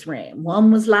Jesus room.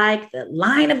 One was like the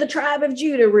Lion of the tribe of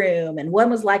Judah room. And one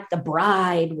was like the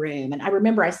bride room. And I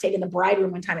remember I stayed in the bride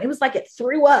room one time. It was like it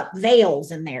threw up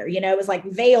veils in there. It was like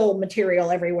veil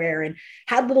material everywhere and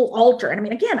had little altar. And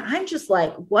again, I'm just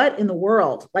like, what in the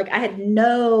world? Like I had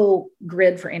no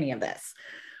grid for any of this.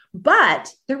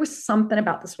 But there was something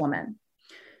about this woman.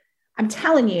 I'm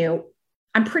telling you,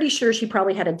 I'm pretty sure she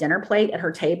probably had a dinner plate at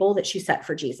her table that she set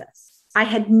for Jesus. I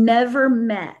had never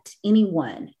met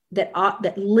anyone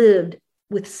that lived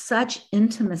with such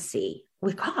intimacy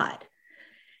with God.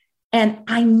 And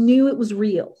I knew it was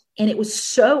real, and it was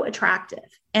so attractive.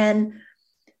 And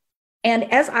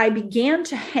as I began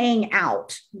to hang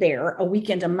out there a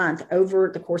weekend a month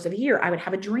over the course of a year, I would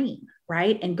have a dream,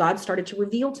 right? And God started to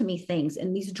reveal to me things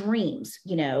in these dreams,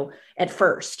 at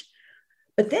first.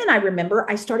 But then I remember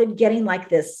I started getting like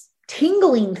this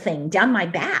tingling thing down my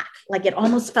back. Like it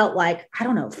almost felt like, I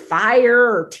don't know, fire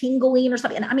or tingling or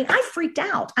something. And I freaked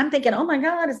out. I'm thinking, oh my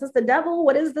God, is this the devil?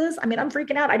 What is this? I'm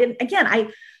freaking out. I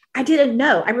didn't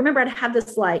know. I remember I'd have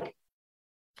this like,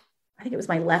 I think it was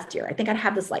my left ear. I think I'd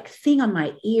have this like thing on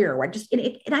my ear where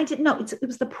and I didn't know. It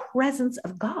was the presence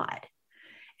of God.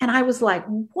 And I was like,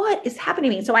 what is happening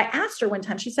to me? And so I asked her one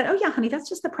time, she said, oh yeah, honey, that's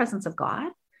just the presence of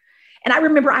God. And I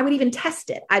remember I would even test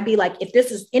it. I'd be like, if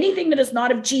this is anything that is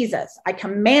not of Jesus, I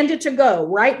command it to go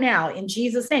right now in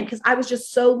Jesus' name. Because I was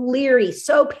just so leery,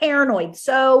 so paranoid,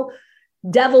 so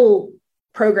devil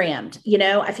programmed,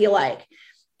 I feel like.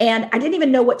 And I didn't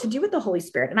even know what to do with the Holy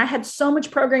Spirit. And I had so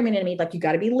much programming in me, like, you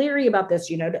got to be leery about this,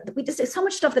 we just did so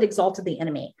much stuff that exalted the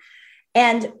enemy.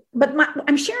 But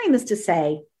I'm sharing this to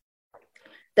say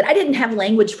that I didn't have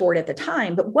language for it at the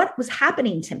time, but what was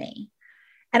happening to me.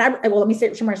 And let me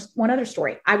say one other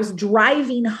story. I was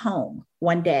driving home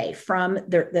one day from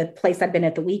the place I'd been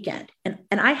at the weekend. And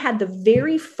I had the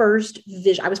very first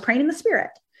vision. I was praying in the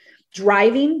Spirit,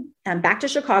 driving back to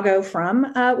Chicago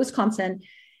from Wisconsin.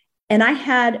 And I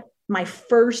had my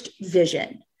first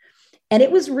vision. And it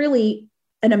was really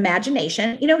an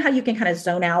imagination. You know how you can kind of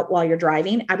zone out while you're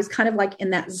driving? I was kind of like in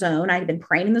that zone. I had been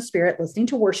praying in the Spirit, listening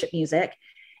to worship music.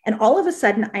 And all of a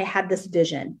sudden I had this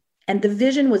vision. And the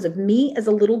vision was of me as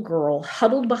a little girl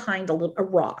huddled behind a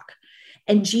rock.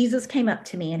 And Jesus came up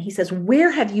to me and he says, where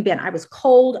have you been? I was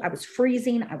cold. I was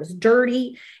freezing. I was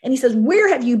dirty. And he says, where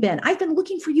have you been? I've been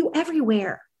looking for you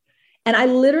everywhere. And I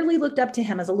literally looked up to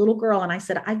him as a little girl. And I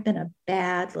said, I've been a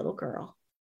bad little girl.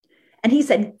 And he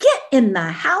said, get in the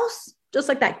house. Just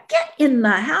like that, get in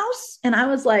the house. And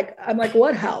I'm like,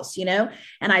 what house, And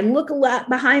I look out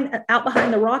behind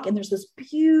the rock, and there's this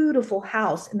beautiful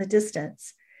house in the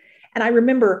distance. And I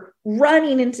remember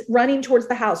running towards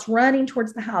the house.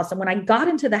 And when I got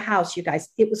into the house, you guys,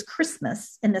 it was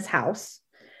Christmas in this house.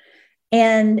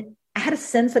 And I had a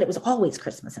sense that it was always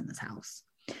Christmas in this house.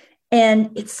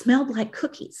 And it smelled like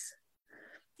cookies.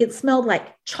 It smelled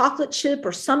like chocolate chip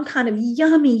or some kind of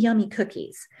yummy, yummy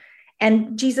cookies.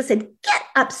 And Jesus said, get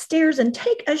upstairs and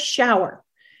take a shower.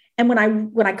 And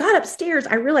when I got upstairs,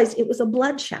 I realized it was a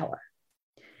blood shower.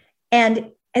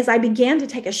 And as I began to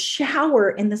take a shower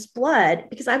in this blood,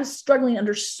 because I was struggling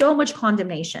under so much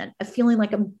condemnation of feeling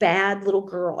like a bad little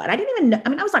girl. And I didn't even know,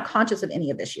 I was not conscious of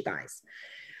any of this, you guys.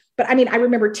 But I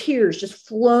remember tears just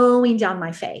flowing down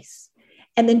my face.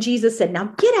 And then Jesus said, now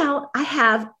get out. I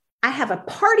have a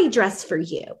party dress for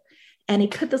you. And he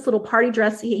put this little party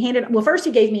dress. He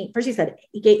said,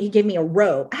 he gave me a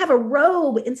robe. I have a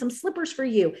robe and some slippers for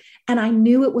you. And I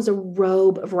knew it was a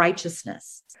robe of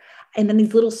righteousness. And then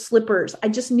these little slippers, I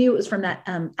just knew it was from that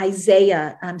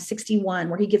Isaiah 61,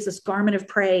 where he gives this garment of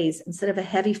praise instead of a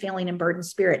heavy feeling and burdened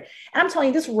spirit. And I'm telling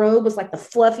you, this robe was like the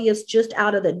fluffiest, just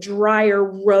out of the dryer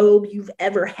robe you've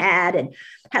ever had, and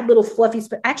had little fluffy,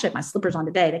 but actually I have my slippers on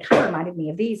today. They kind of reminded me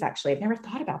of these, actually. I've never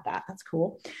thought about that. That's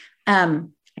cool.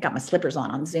 I got my slippers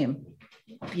on Zoom.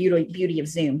 Beauty of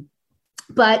Zoom.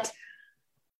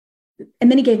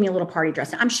 And then he gave me a little party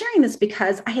dress. Now, I'm sharing this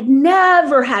because I had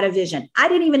never had a vision. I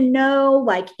didn't even know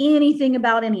like anything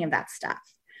about any of that stuff.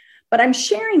 But I'm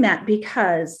sharing that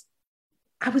because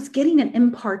I was getting an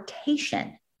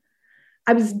impartation.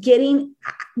 I was getting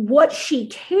what she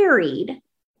carried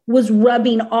was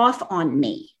rubbing off on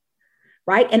me.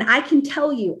 Right. And I can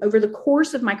tell you, over the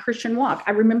course of my Christian walk,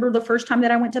 I remember the first time that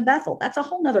I went to Bethel. That's a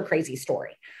whole nother crazy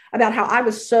story about how I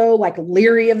was so like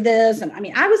leery of this. And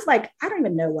I was like, I don't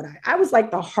even know I was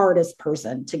like the hardest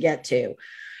person to get to.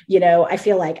 I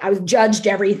feel like I was judged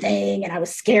everything and I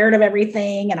was scared of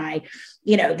everything. And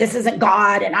this isn't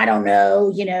God and I don't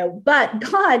know, but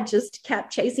God just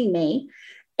kept chasing me.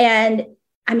 And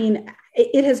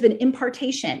it has been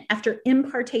impartation after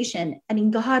impartation.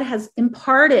 God has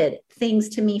imparted things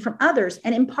to me from others,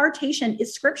 and impartation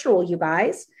is scriptural, you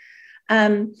guys.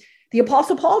 The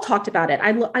Apostle Paul talked about it.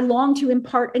 I long to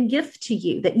impart a gift to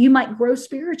you that you might grow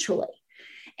spiritually.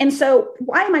 And so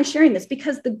why am I sharing this?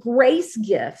 Because the grace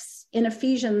gifts in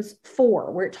Ephesians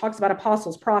 4, where it talks about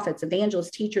apostles, prophets,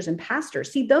 evangelists, teachers, and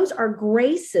pastors, see, those are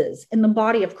graces in the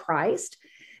body of Christ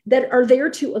that are there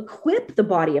to equip the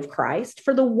body of Christ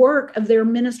for the work of their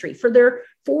ministry, for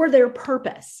their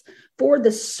purpose, for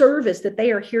the service that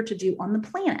they are here to do on the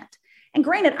planet. And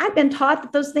granted, I've been taught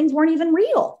that those things weren't even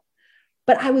real,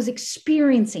 but I was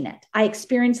experiencing it. I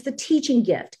experienced the teaching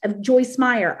gift of Joyce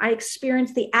Meyer. I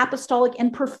experienced the apostolic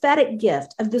and prophetic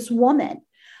gift of this woman.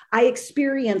 I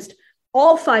experienced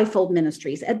all fivefold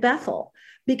ministries at Bethel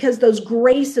because those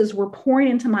graces were pouring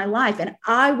into my life, and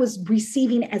I was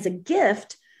receiving as a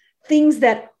gift things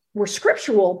that were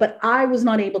scriptural, but I was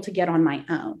not able to get on my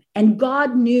own. And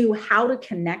God knew how to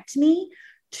connect me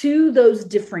to those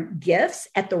different gifts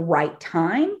at the right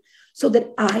time so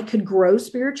that I could grow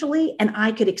spiritually and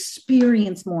I could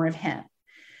experience more of him.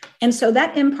 And so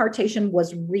that impartation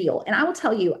was real. And I will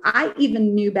tell you, I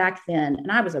even knew back then,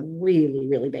 and I was a really,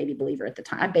 really baby believer at the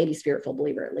time, a baby spirit-filled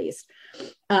believer at least.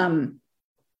 I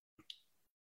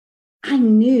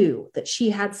knew that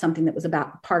she had something that was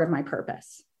about part of my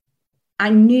purpose. I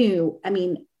knew,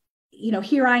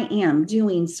 here I am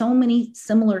doing so many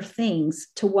similar things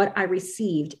to what I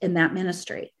received in that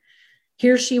ministry.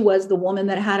 Here she was, the woman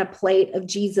that had a plate of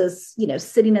Jesus,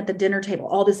 sitting at the dinner table,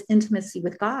 all this intimacy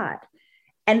with God.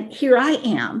 And here I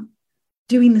am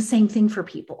doing the same thing for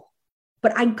people.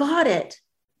 But I got it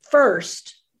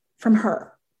first from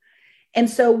her. And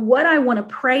so what I want to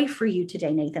pray for you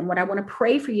today, Nathan, what I want to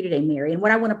pray for you today, Mary, and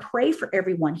what I want to pray for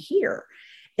everyone here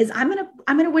is I'm going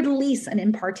to release an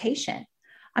impartation.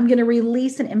 I'm going to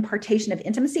release an impartation of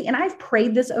intimacy. And I've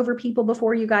prayed this over people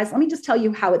before, you guys. Let me just tell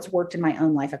you how it's worked in my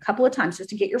own life a couple of times, just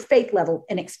to get your faith level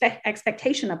and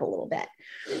expectation up a little bit.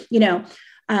 When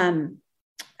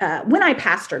I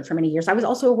pastored for many years, I was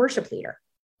also a worship leader.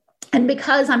 And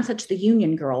because I'm such the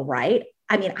union girl, right?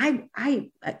 I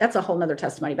that's a whole nother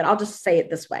testimony, but I'll just say it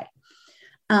this way.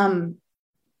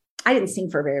 I didn't sing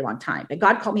for a very long time, but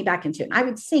God called me back into it. And I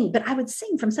would sing, but I would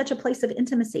sing from such a place of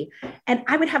intimacy. And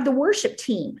I would have the worship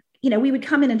team, we would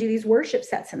come in and do these worship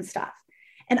sets and stuff.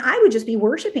 And I would just be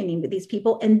worshiping with these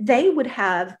people, and they would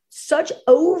have such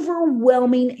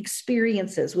overwhelming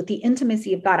experiences with the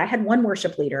intimacy of God. I had one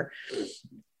worship leader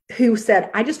who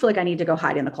said, I just feel like I need to go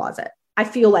hide in the closet. I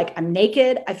feel like I'm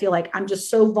naked. I feel like I'm just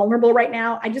so vulnerable right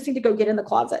now. I just need to go get in the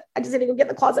closet. I just need to go get in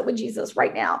the closet with Jesus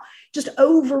right now. Just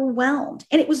overwhelmed.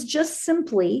 And it was just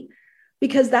simply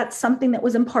because that's something that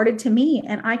was imparted to me,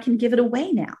 and I can give it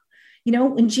away now.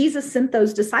 When Jesus sent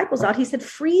those disciples out, he said,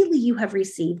 freely you have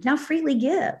received, now freely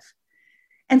give.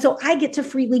 And so I get to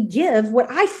freely give what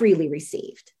I freely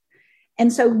received.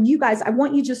 And so you guys, I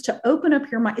want you just to open up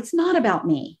your mind. It's not about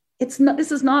me. It's not,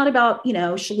 this is not about,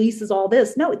 Shalise is all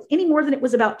this. No, it's any more than it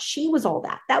was about she was all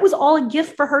that. That was all a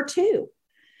gift for her too,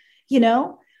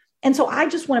 And so I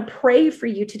just want to pray for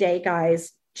you today,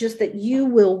 guys, just that you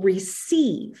will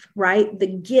receive, right, the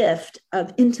gift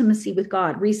of intimacy with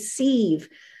God, receive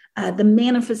the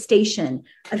manifestation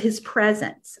of his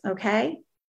presence, okay?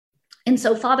 And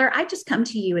so, Father, I just come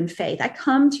to you in faith. I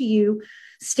come to you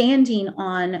standing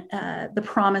on the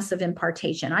promise of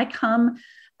impartation. I come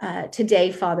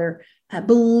today, Father,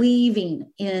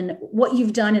 believing in what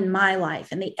you've done in my life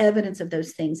and the evidence of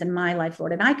those things in my life,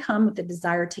 Lord. And I come with the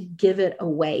desire to give it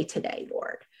away today,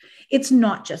 Lord. It's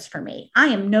not just for me. I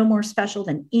am no more special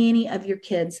than any of your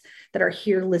kids that are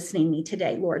here listening to me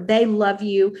today, Lord. They love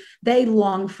you. They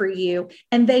long for you,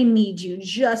 and they need you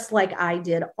just like I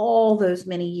did all those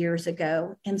many years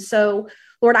ago. And so,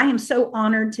 Lord, I am so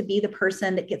honored to be the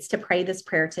person that gets to pray this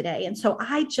prayer today. And so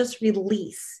I just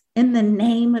release in the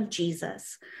name of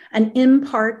Jesus an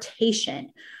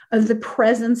impartation of the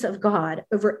presence of God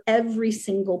over every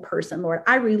single person, Lord.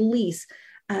 I release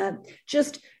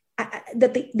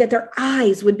that their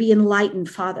eyes would be enlightened,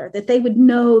 Father, that they would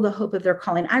know the hope of their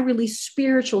calling. I release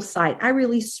spiritual sight. I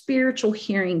release spiritual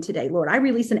hearing today, Lord. I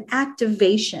release an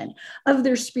activation of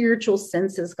their spiritual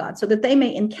senses, God, so that they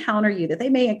may encounter you, that they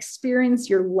may experience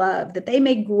your love, that they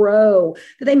may grow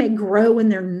in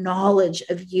their knowledge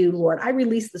of you, Lord. I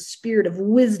release the spirit of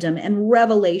wisdom and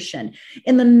revelation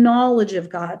in the knowledge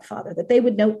of God, Father, that they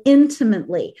would know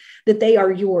intimately that they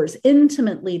are yours,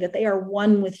 intimately that they are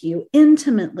one with you,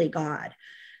 intimately, God,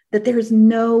 that there is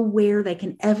nowhere they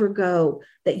can ever go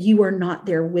that you are not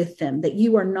there with them, that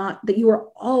you are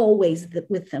always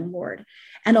with them, Lord.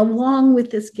 And along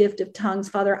with this gift of tongues,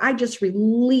 Father, I just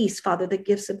release, Father, the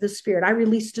gifts of the Spirit. I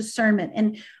release discernment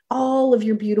and all of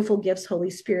your beautiful gifts,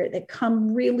 Holy Spirit, that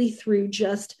come really through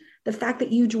just the fact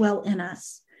that you dwell in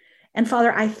us. And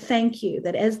Father, I thank you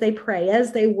that as they pray,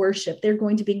 as they worship, they're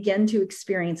going to begin to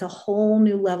experience a whole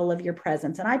new level of your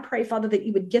presence. And I pray, Father, that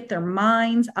you would get their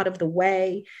minds out of the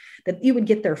way, that you would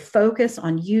get their focus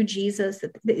on you, Jesus,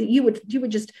 that you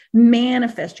would just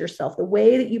manifest yourself the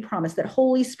way that you promised, that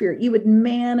Holy Spirit, you would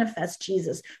manifest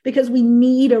Jesus, because we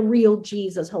need a real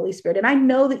Jesus, Holy Spirit. And I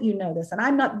know that you know this, and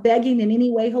I'm not begging in any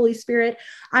way, Holy Spirit.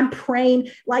 I'm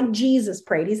praying like Jesus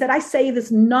prayed. He said, I say this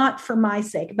not for my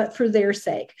sake, but for their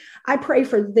sake. I pray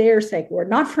for their sake, Lord,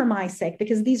 not for my sake,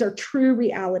 because these are true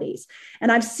realities.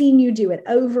 And I've seen you do it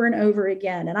over and over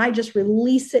again. And I just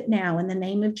release it now in the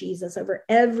name of Jesus over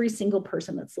every single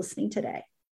person that's listening today.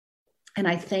 And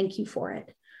I thank you for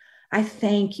it. I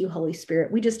thank you, Holy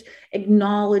Spirit. We just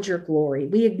acknowledge your glory.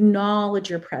 We acknowledge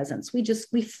your presence. We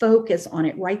focus on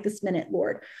it right this minute,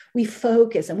 Lord. We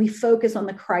focus on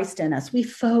the Christ in us. We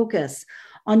focus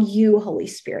on you, Holy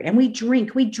Spirit. And we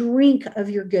drink of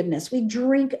your goodness. We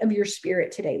drink of your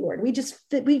Spirit today, Lord. We just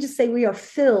say we are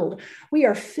filled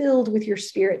with your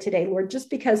Spirit today, Lord,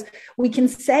 just because we can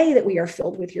say that we are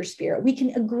filled with your Spirit. We can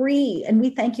agree. And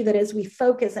we thank you that as we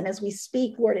focus and as we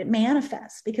speak, Lord, it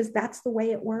manifests, because that's the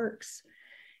way it works.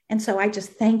 And so I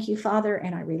just thank you, Father,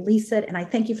 and I release it. And I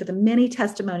thank you for the many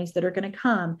testimonies that are going to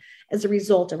come as a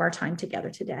result of our time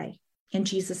together today. In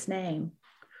Jesus' name,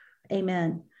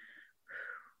 amen.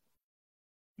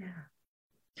 Yeah.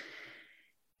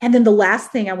 And then the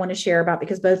last thing I want to share about,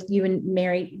 because both you and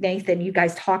Mary, Nathan, you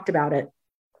guys talked about it,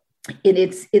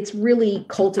 it's really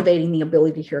cultivating the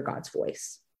ability to hear God's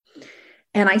voice.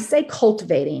 And I say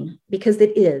cultivating because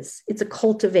it's a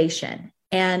cultivation.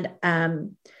 And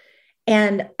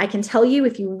I can tell you,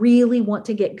 if you really want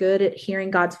to get good at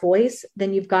hearing God's voice,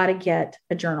 then you've got to get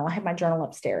a journal. I have my journal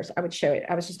upstairs. I would show it.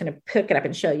 I was just going to pick it up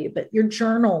and show you, but your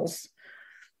journals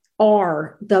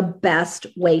are the best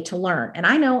way to learn. And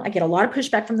I know I get a lot of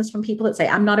pushback from people that say,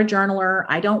 I'm not a journaler.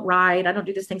 I don't write. I don't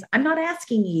do these things. I'm not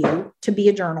asking you to be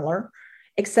a journaler,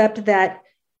 except that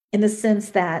in the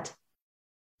sense that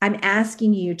I'm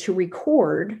asking you to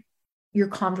record your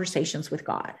conversations with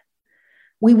God.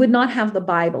 We would not have the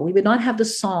Bible. We would not have the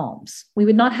Psalms. We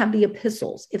would not have the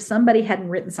epistles if somebody hadn't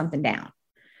written something down.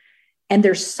 And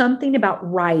there's something about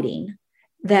writing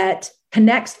that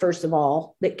connects, first of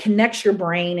all, that connects your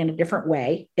brain in a different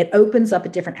way. It opens up a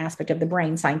different aspect of the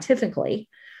brain scientifically.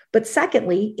 But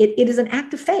secondly, it is an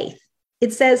act of faith.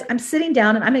 It says, I'm sitting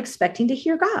down and I'm expecting to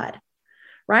hear God,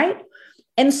 right?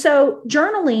 And so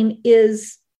journaling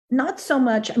is not so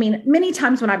much, many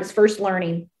times when I was first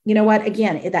learning, you know what,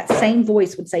 again, that same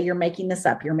voice would say, you're making this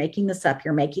up, you're making this up,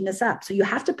 you're making this up. So you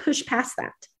have to push past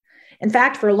that. In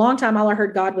fact, for a long time, all I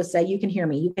heard God was say, you can hear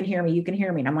me, you can hear me, you can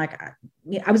hear me. And I'm like,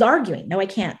 I was arguing. No, I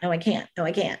can't. No, I can't. No,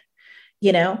 I can't,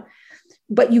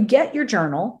 but you get your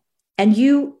journal and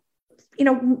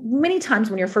many times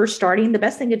when you're first starting, the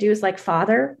best thing to do is like,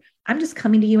 Father, I'm just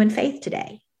coming to you in faith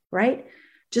today, right?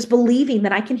 Just believing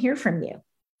that I can hear from you.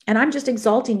 And I'm just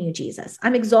exalting you, Jesus.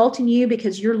 I'm exalting you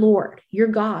because you're Lord, you're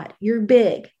God, you're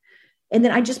big. And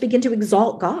then I just begin to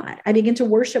exalt God. I begin to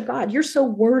worship God. You're so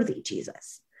worthy,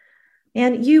 Jesus.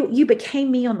 And you became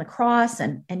me on the cross,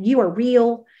 and you are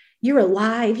real. You're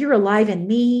alive in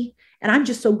me. And I'm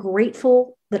just so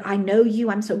grateful that I know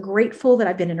you. I'm so grateful that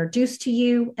I've been introduced to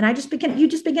you. And you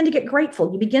just begin to get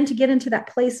grateful. You begin to get into that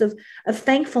place of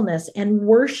thankfulness and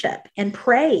worship and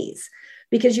praise.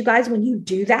 Because you guys, when you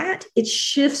do that, it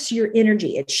shifts your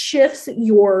energy. It shifts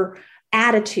your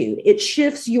attitude. It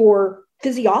shifts your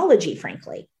physiology,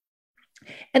 frankly.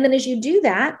 And then as you do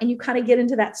that and you kind of get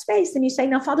into that space, then you say,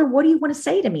 now, Father, what do you want to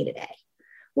say to me today?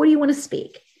 What do you want to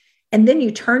speak? And then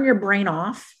you turn your brain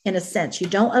off in a sense. You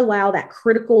don't allow that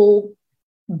critical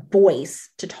voice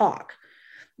to talk,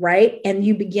 right? And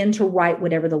you begin to write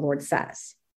whatever the Lord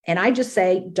says. And I just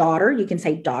say, daughter, you can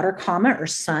say daughter, comma, or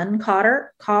son,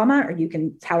 comma, or you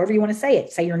can, however you want to say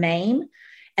it, say your name,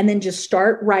 and then just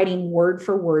start writing word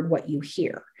for word what you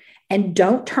hear. And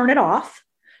don't turn it off.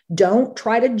 Don't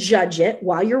try to judge it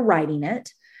while you're writing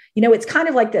it. It's kind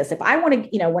of like this. If I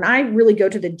want to, when I really go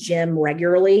to the gym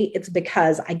regularly, it's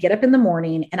because I get up in the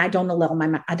morning and I don't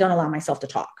allow myself to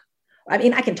talk. I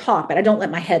mean, I can talk, but I don't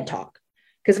let my head talk.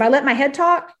 Because if I let my head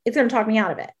talk, it's going to talk me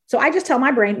out of it. So I just tell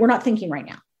my brain, we're not thinking right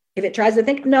now. If it tries to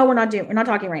think, no, we're not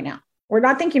talking right now. We're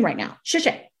not thinking right now. Shush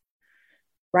it.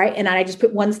 Right. And I just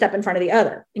put one step in front of the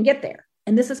other and get there.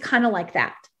 And this is kind of like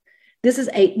that. This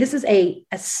is a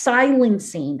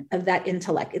silencing of that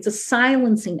intellect. It's a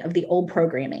silencing of the old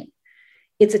programming.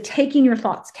 It's a taking your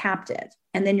thoughts captive.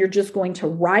 And then you're just going to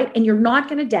write, and you're not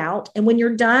going to doubt. And when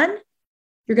you're done,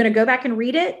 you're going to go back and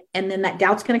read it. And then that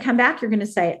doubt's going to come back. You're going to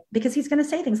say it because he's going to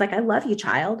say things like, I love you,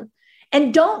 child.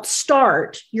 And don't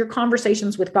start your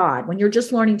conversations with God when you're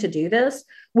just learning to do this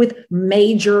with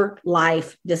major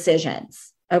life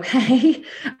decisions. Okay.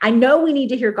 I know we need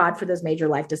to hear God for those major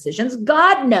life decisions.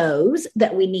 God knows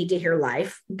that we need to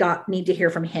hear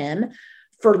from him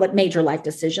for major life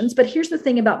decisions. But here's the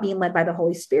thing about being led by the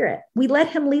Holy Spirit. We let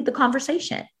him lead the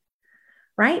conversation,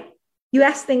 right? You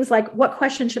ask things like, what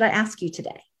question should I ask you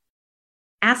today?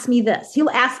 Ask me this. He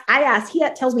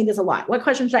tells me this a lot. What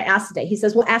question should I ask today? He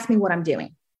says, well, ask me what I'm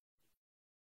doing.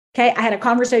 Okay. I had a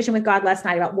conversation with God last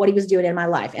night about what he was doing in my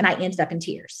life, and I ended up in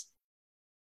tears.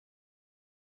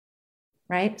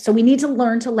 Right? So we need to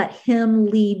learn to let him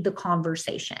lead the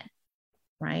conversation,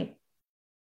 right?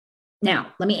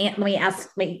 Now, let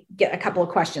me get a couple of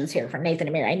questions here from Nathan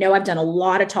and Mary. I know I've done a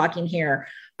lot of talking here,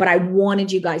 but I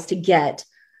wanted you guys to get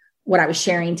what I was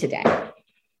sharing today,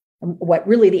 what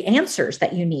really the answers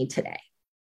that you need today.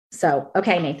 So,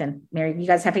 okay, Nathan, Mary, you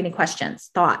guys have any questions,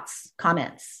 thoughts,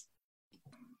 comments?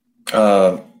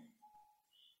 I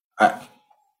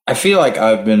feel like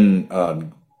I've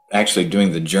been actually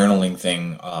doing the journaling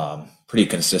thing pretty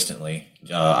consistently.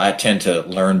 I tend to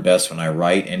learn best when I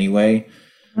write anyway.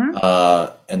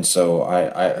 Mm-hmm. And so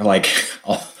I like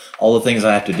all the things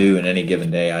I have to do in any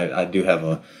given day. I do have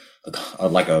a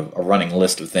running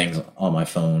list of things on my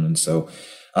phone. And so,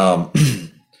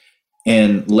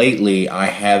 and lately I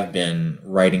have been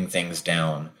writing things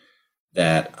down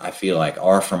that I feel like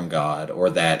are from God, or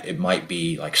that it might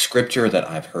be like scripture that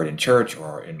I've heard in church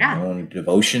or in my own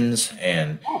devotions.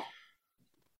 And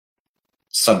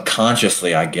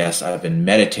subconsciously, I guess, I've been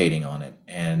meditating on it,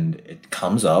 and it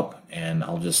comes up, and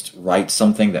I'll just write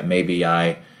something that maybe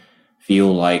I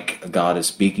feel like God is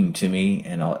speaking to me.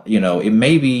 And it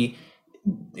may be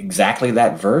exactly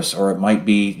that verse, or it might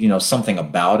be, something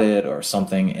about it or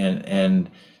something. And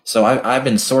so I've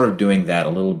been sort of doing that a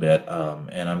little bit.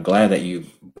 And I'm glad that you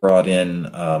brought in,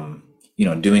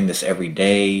 doing this every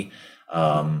day.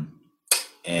 And,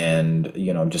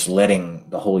 just letting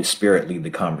the Holy Spirit lead the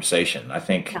conversation. I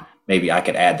think maybe I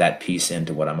could add that piece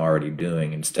into what I'm already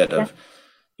doing, instead of,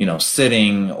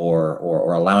 sitting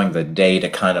or allowing the day to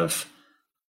kind of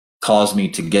cause me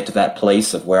to get to that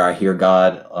place of where I hear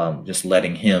God, just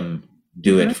letting him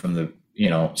do it from the,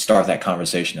 start that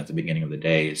conversation at the beginning of the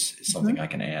day is something I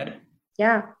can add.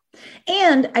 Yeah.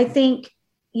 And I think,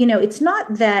 it's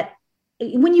not that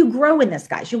when you grow in this,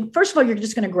 guys, first of all, you're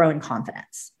just going to grow in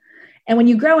confidence. And when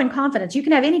you grow in confidence, you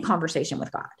can have any conversation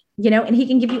with God, and he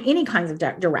can give you any kinds of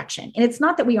direction. And it's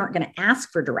not that we aren't going to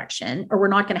ask for direction, or we're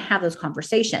not going to have those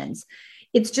conversations.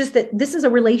 It's just that this is a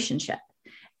relationship.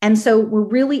 And so we're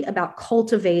really about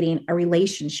cultivating a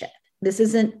relationship. This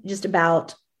isn't just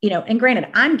about, and granted,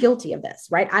 I'm guilty of this,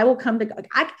 right? I will come to God.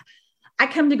 I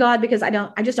come to God because I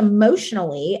just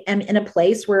emotionally am in a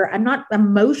place where I'm not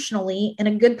emotionally in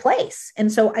a good place.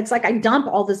 And so it's like I dump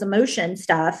all this emotion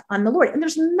stuff on the Lord. And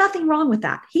there's nothing wrong with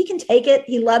that. He can take it.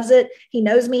 He loves it. He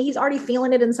knows me. He's already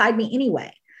feeling it inside me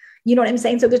anyway. You know what I'm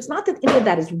saying? So it's not that any of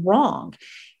that is wrong.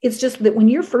 It's just that when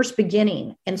you're first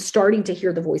beginning and starting to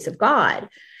hear the voice of God,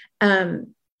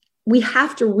 we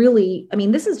have to really,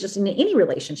 this is just in any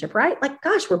relationship, right? Like,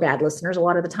 gosh, we're bad listeners a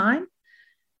lot of the time,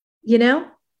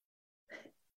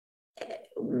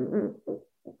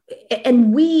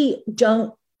 and we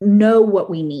don't know what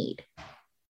we need.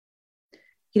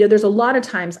 There's a lot of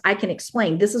times I can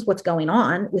explain, this is what's going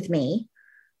on with me,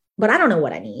 but I don't know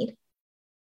what I need.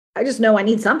 I just know I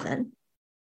need something,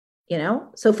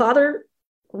 So Father,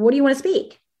 what do you want to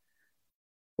speak?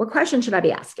 What question should I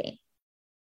be asking?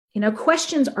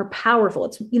 Questions are powerful.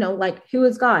 It's, like, who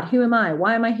is God? Who am I?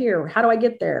 Why am I here? How do I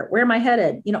get there? Where am I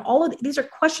headed? All of these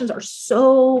questions are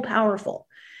so powerful.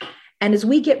 And as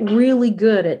we get really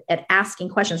good at asking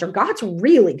questions, or God's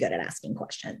really good at asking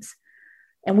questions,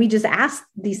 and we just ask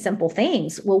these simple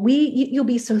things, well, you'll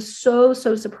be so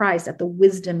surprised at the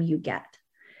wisdom you get.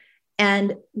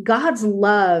 And God's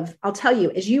love, I'll tell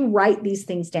you, as you write these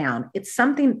things down, it's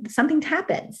something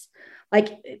happens.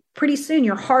 Like pretty soon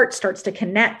your heart starts to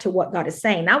connect to what God is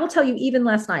saying. I will tell you, even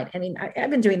last night, I've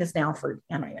been doing this now for,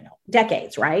 I don't even know,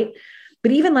 decades, right?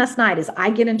 But even last night, as I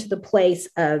get into the place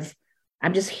of,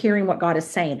 I'm just hearing what God is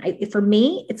saying. For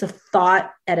me, it's a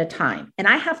thought at a time. And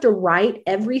I have to write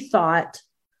every thought.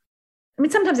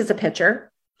 Sometimes it's a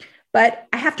picture, but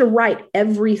I have to write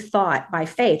every thought by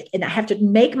faith. And I have to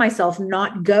make myself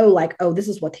not go like, oh, this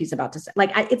is what he's about to say.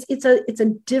 Like it's a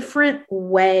different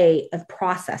way of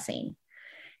processing.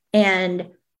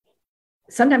 And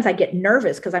sometimes I get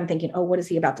nervous because I'm thinking, oh, what is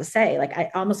he about to say? Like I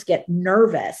almost get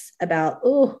nervous about,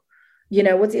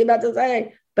 what's he about to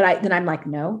say? But then I'm like,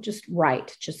 no, just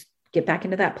write, just get back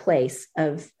into that place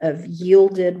of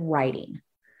yielded writing,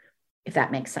 if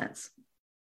that makes sense.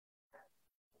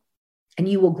 And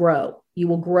you will grow. You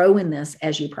will grow in this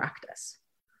as you practice.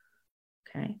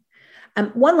 Okay.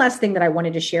 One last thing that I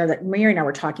wanted to share that Mary and I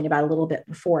were talking about a little bit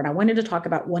before, and I wanted to talk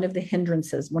about one of the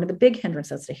big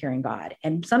hindrances to hearing God.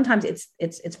 And sometimes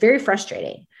it's very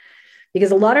frustrating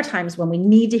because a lot of times when we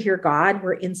need to hear God,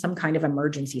 we're in some kind of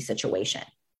emergency situation.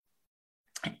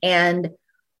 And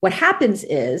what happens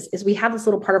is we have this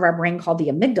little part of our brain called the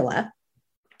amygdala,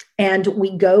 and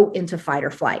we go into fight or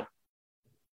flight.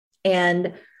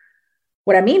 And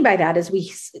what I mean by that is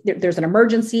there's an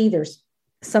emergency, there's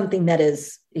something that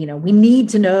is, we need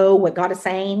to know what God is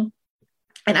saying.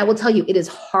 And I will tell you, it is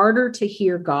harder to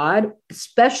hear God,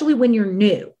 especially when you're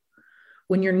new.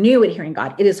 When you're new at hearing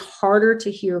God, it is harder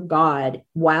to hear God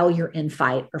while you're in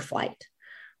fight or flight.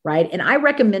 Right. And I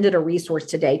recommended a resource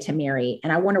today to Mary,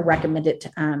 and I want to recommend it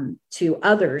to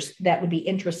others that would be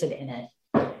interested in it.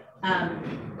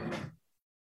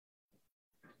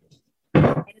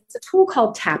 It's a tool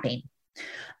called tapping.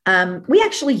 We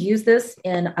actually use this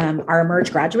in our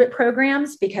Emerge graduate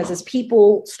programs because as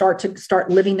people start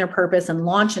living their purpose and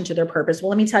launch into their purpose, well,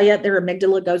 let me tell you, their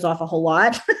amygdala goes off a whole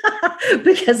lot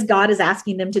because God is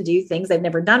asking them to do things they've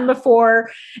never done before.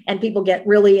 And people get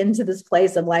really into this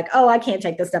place of like, oh, I can't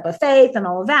take the step of faith and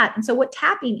all of that. And so what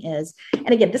tapping is, and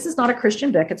again, this is not a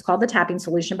Christian book. It's called The Tapping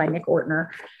Solution by Nick Ortner.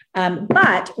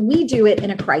 But we do it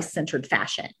in a Christ-centered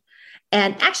fashion.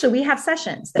 And actually, we have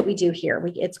sessions that we do here.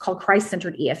 It's called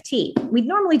Christ-Centered EFT. We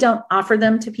normally don't offer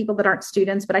them to people that aren't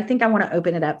students, but I think I want to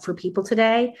open it up for people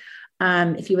today.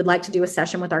 If you would like to do a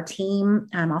session with our team,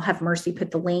 I'll have Mercy put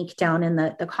the link down in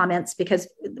the comments because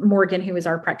Morgan, who is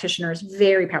our practitioner, is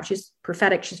very powerful. She's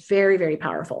prophetic. She's very, very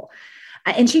powerful.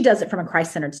 And she does it from a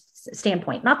Christ-centered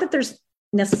standpoint. Not that there's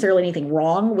necessarily anything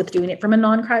wrong with doing it from a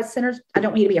non-Christ-centered. I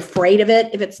don't want you to be afraid of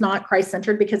it if it's not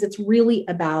Christ-centered, because it's really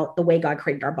about the way God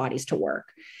created our bodies to work.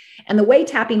 And the way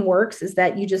tapping works is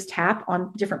that you just tap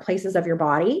on different places of your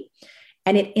body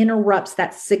and it interrupts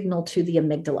that signal to the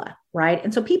amygdala, right?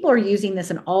 And so people are using this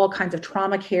in all kinds of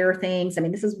trauma care things. I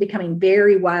mean, this is becoming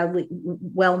very widely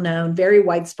well-known, very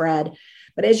widespread.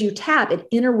 But as you tap, it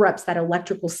interrupts that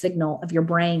electrical signal of your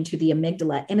brain to the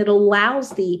amygdala, and it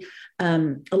allows the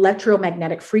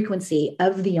electromagnetic frequency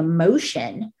of the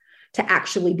emotion to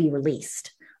actually be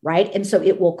released, right? And so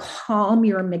it will calm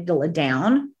your amygdala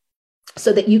down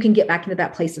so that you can get back into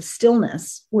that place of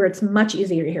stillness where it's much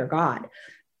easier to hear God.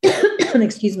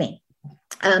 Excuse me.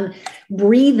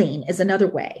 Breathing is another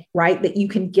way, right? That you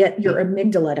can get your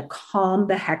amygdala to calm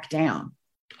the heck down.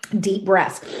 Deep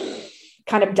breaths,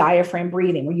 kind of diaphragm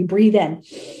breathing, where you breathe in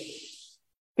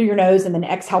through your nose and then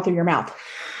exhale through your mouth.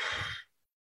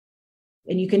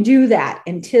 And you can do that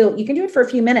until you can do it for a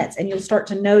few minutes, and you'll start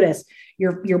to notice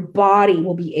your body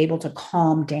will be able to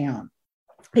calm down,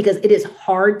 because it is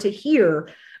hard to hear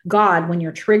God when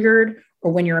you're triggered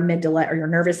or when your amygdala or your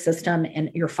nervous system and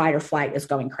your fight or flight is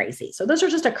going crazy. So those are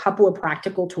just a couple of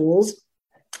practical tools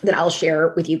that I'll share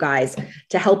with you guys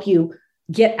to help you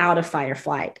get out of fight or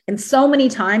flight. And so many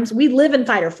times we live in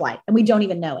fight or flight and we don't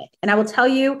even know it. And I will tell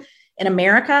you, in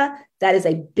America, that is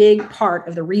a big part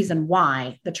of the reason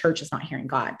why the church is not hearing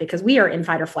God, because we are in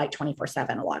fight or flight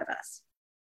 24/7, a lot of us.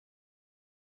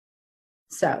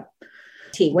 So,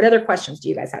 T, what other questions do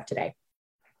you guys have today?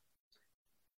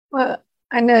 Well,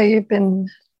 I know you've been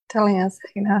telling us,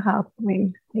 how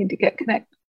we need to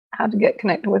how to get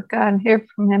connected with God and hear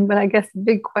from him. But I guess the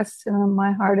big question on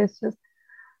my heart is just,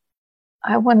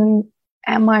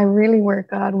 am I really where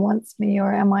God wants me,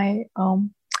 or am I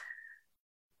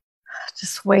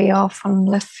just way off on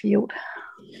left field?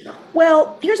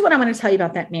 Well, here's what I'm going to tell you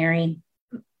about that, Mary.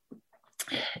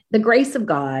 The grace of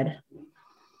God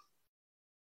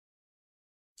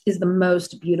is the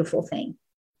most beautiful thing.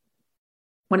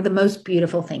 One of the most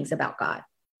beautiful things about God.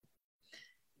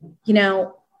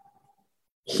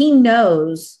 He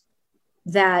knows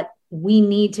that we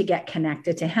need to get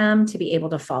connected to him to be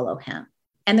able to follow him.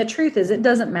 And the truth is, it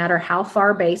doesn't matter how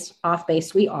far off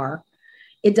base we are.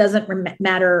 It doesn't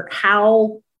matter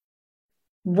how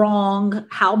wrong,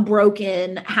 how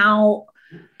broken,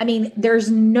 there's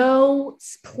no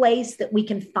place that we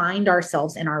can find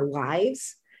ourselves in our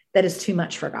lives that is too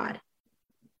much for God.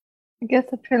 I guess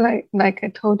I feel like I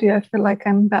told you, I feel like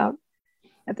I'm about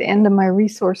at the end of my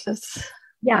resources,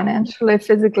 financially,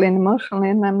 physically, and emotionally.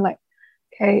 And I'm like,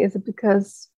 okay, is it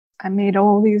because I made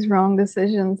all these wrong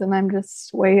decisions and I'm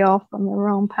just way off on the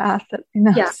wrong path that,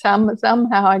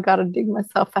 somehow I got to dig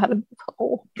myself out of this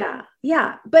hole.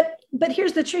 Yeah. But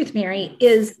here's the truth, Mary,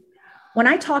 is when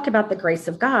I talk about the grace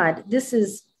of God,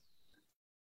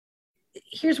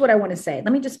 here's what I want to say.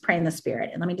 Let me just pray in the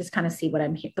spirit and let me just kind of see what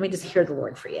I'm here. Let me just hear the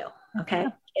Lord for you. Okay.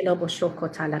 Well,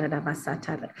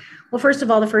 first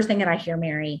of all, the first thing that I hear,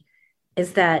 Mary,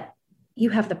 is that you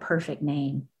have the perfect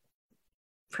name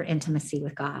for intimacy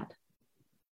with God.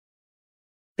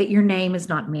 That your name is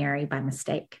not Mary by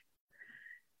mistake.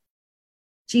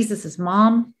 Jesus's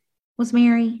mom was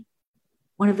Mary,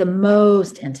 one of the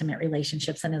most intimate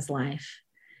relationships in his life.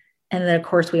 And then, of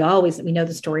course, we know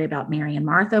the story about Mary and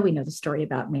Martha. We know the story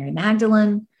about Mary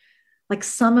Magdalene, like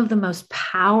some of the most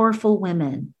powerful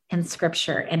women in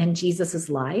scripture and in Jesus's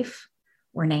life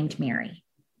were named Mary.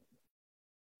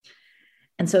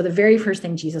 And so the very first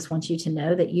thing Jesus wants you to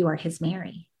know, that you are his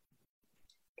Mary.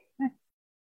 Okay.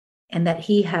 And that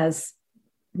he has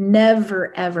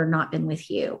never, ever not been with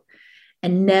you,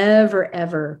 and never,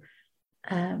 ever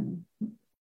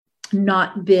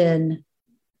not been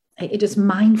just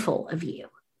mindful of you.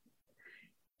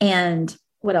 And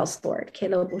what else, Lord?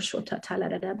 But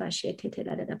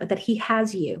that he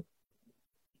has you.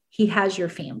 He has your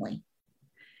family.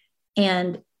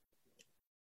 And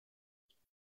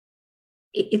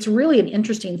it's really an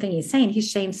interesting thing he's saying.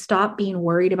 He's saying, stop being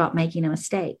worried about making a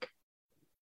mistake.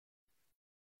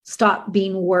 Stop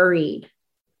being worried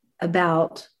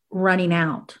about running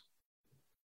out.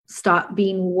 Stop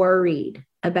being worried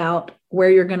about where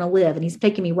you're going to live. And he's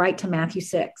taking me right to Matthew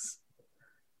 6,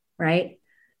 right?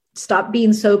 Stop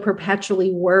being so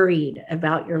perpetually worried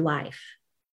about your life,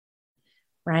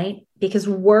 right? Because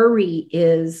worry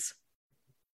is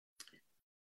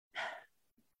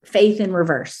faith in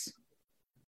reverse.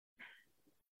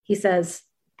 He says,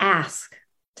 ask,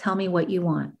 tell me what you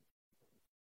want.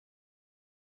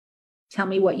 Tell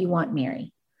me what you want,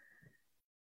 Mary.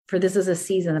 For this is a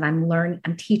season that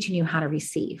I'm teaching you how to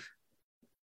receive.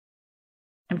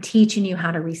 I'm teaching you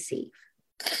how to receive.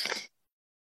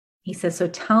 He says, so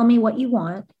tell me what you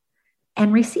want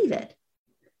and receive it.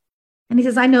 And he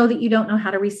says, I know that you don't know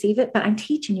how to receive it, but I'm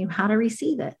teaching you how to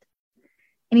receive it.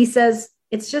 And he says,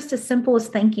 it's just as simple as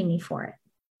thanking me for it.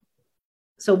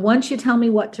 So once you tell me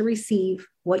what to receive,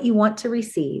 what you want to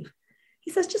receive,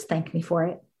 he says, just thank me for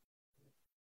it.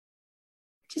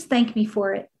 Just thank me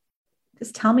for it.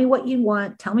 Just tell me what you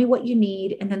want, tell me what you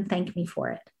need, and then thank me for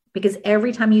it. Because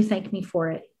every time you thank me for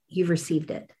it, you've received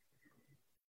it.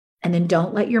 And then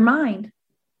don't let your mind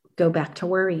go back to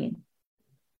worrying.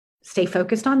 Stay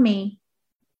focused on me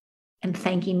and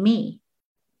thanking me.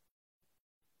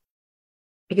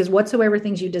 Because whatsoever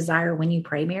things you desire when you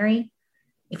pray, Mary,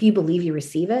 if you believe you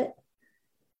receive it,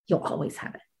 you'll always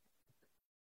have it.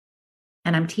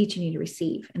 And I'm teaching you to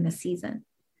receive in this season.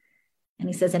 And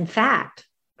he says, in fact,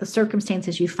 the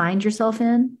circumstances you find yourself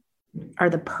in are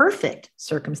the perfect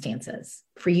circumstances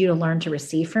for you to learn to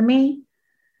receive from me,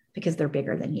 because they're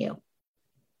bigger than you.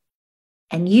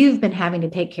 And you've been having to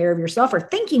take care of yourself or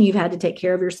thinking you've had to take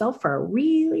care of yourself for a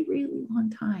really, really long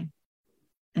time.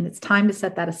 And it's time to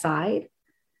set that aside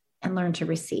and learn to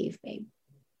receive, babe.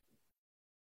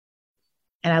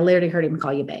 And I literally heard him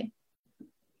call you babe.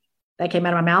 That came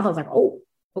out of my mouth. I was like, oh,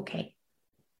 okay.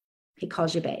 He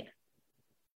calls you babe.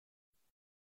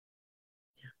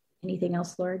 Anything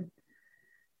else, Lord?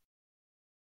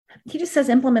 He just says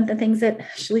implement the things that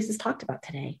Shalise has talked about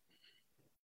today.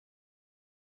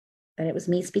 That it was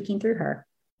me speaking through her.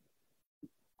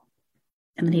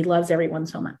 And that he loves everyone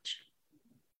so much.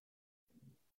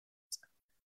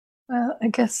 Well, I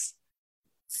guess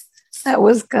that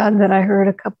was God that I heard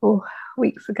a couple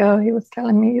weeks ago. He was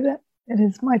telling me that it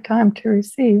is my time to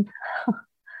receive.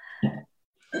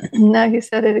 Now he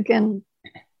said it again.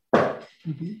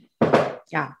 Mm-hmm.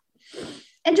 Yeah.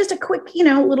 And just a quick,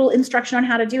 little instruction on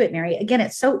how to do it, Mary. Again,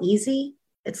 it's so easy.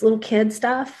 It's little kid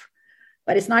stuff,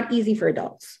 but it's not easy for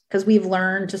adults because we've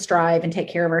learned to strive and take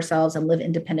care of ourselves and live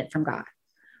independent from God.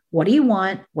 What do you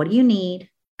want? What do you need?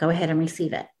 Go ahead and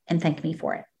receive it and thank me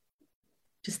for it.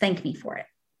 Just thank me for it.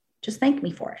 Just thank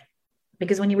me for it.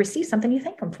 Because when you receive something, you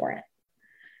thank him for it.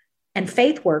 And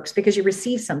faith works because you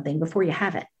receive something before you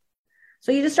have it.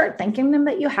 So you just start thanking him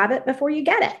that you have it before you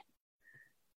get it.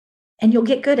 And you'll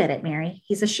get good at it, Mary.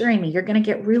 He's assuring me you're going to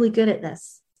get really good at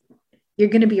this. You're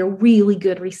going to be a really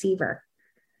good receiver.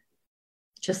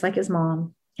 Just like his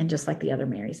mom and just like the other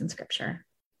Marys in scripture.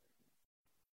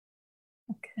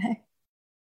 Okay.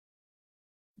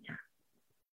 Yeah.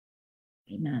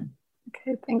 Amen.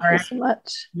 Okay. Thank you so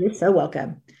much. You're so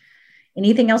welcome.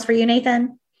 Anything else for you,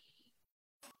 Nathan?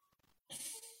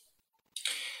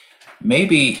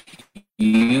 Maybe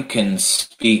you can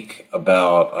speak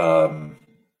about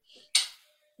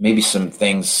maybe some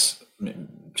things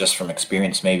just from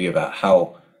experience, maybe about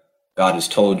how God has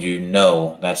told you,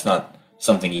 no, that's not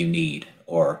something you need.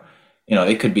 Or,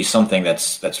 it could be something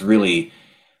that's really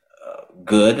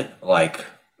good, like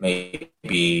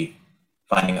maybe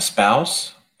finding a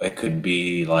spouse. It could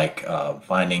be like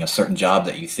finding a certain job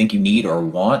that you think you need or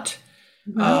want,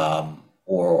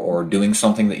 or doing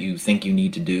something that you think you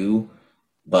need to do,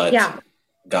 but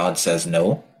God says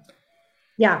no.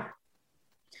 Yeah.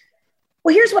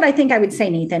 Well, here's what I think I would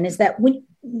say, Nathan, is that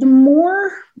the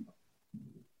more,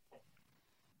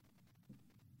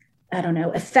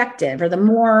 effective or the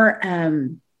more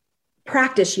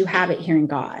practice you have at hearing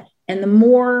God, and the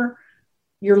more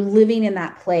you're living in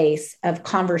that place of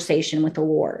conversation with the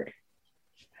Lord,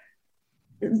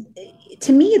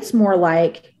 to me, it's more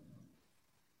like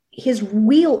his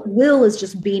will is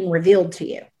just being revealed to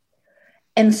you.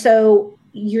 And so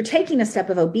you're taking a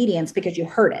step of obedience because you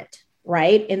heard it.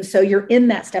 Right. And so you're in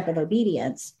that step of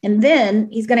obedience, and then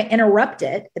he's going to interrupt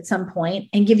it at some point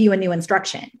and give you a new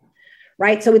instruction.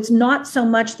 Right. So it's not so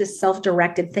much this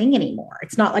self-directed thing anymore.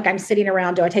 It's not like I'm sitting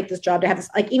around, do I take this job to have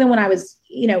this? Like, even when I was,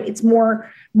 it's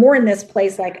more in this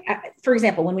place. Like, for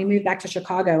example, when we moved back to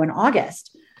Chicago in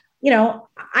August, I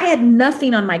had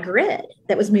nothing on my grid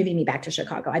that was moving me back to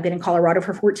Chicago. I've been in Colorado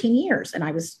for 14 years and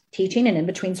I was teaching, and in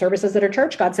between services at our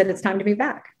church, God said, it's time to move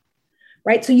back.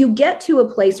 Right. So you get to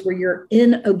a place where you're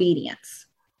in obedience,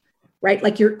 right?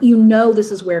 Like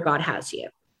this is where God has you.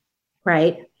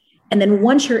 Right. And then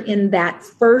once you're in that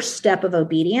first step of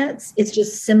obedience, it's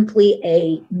just simply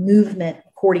a movement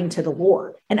according to the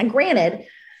Lord. And granted,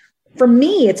 for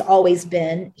me, it's always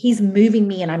been, he's moving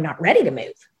me and I'm not ready to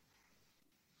move.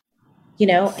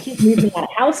 He's moved me out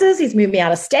of houses. He's moved me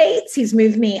out of states. He's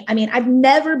moved me. I've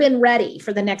never been ready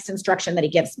for the next instruction that he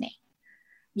gives me.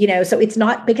 So it's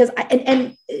not because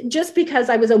and just because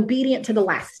I was obedient to the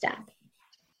last step.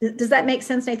 Does that make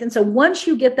sense, Nathan? So once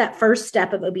you get that first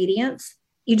step of obedience,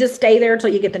 you just stay there until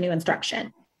you get the new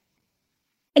instruction.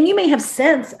 And you may have a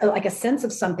sense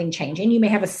of something changing. You may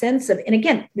have a sense of, and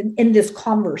again, in this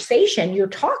conversation, you're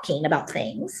talking about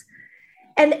things.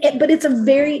 But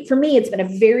for me, it's been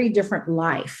a very different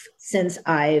life since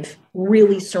I've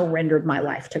really surrendered my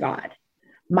life to God.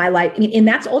 My life. And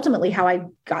that's ultimately how I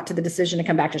got to the decision to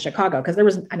come back to Chicago. Because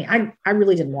I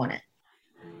really didn't want it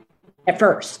at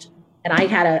first. And I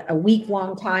had a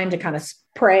week-long time to kind of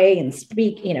pray and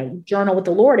speak, journal with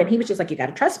the Lord. And he was just like, you got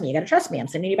to trust me. You got to trust me. I'm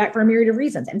sending you back for a myriad of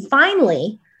reasons. And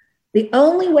finally, the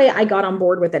only way I got on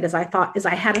board with it is I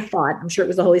had a thought, I'm sure it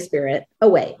was the Holy Spirit. Oh,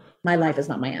 wait, my life is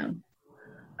not my own.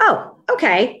 Oh,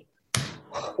 okay.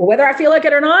 Well, whether I feel like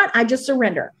it or not, I just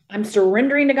surrender. I'm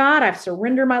surrendering to God. I've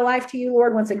surrendered my life to you,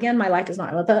 Lord. Once again, my life is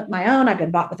not my own. I've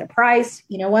been bought with a price.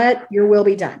 You know what? Your will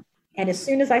be done. And as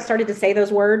soon as I started to say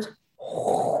those words,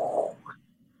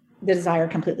 the desire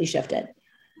completely shifted,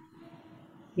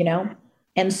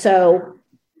 And so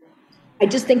I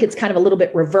just think it's kind of a little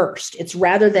bit reversed. It's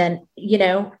rather than,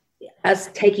 us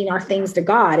taking our things to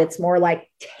God, it's more like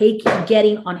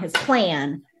getting on his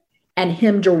plan and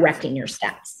him directing your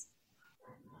steps.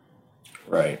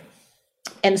 Right.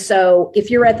 And so if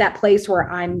you're at that place where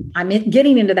I'm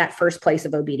getting into that first place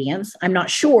of obedience, I'm not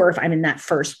sure if I'm in that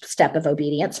first step of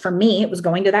obedience. For me, it was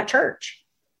going to that church.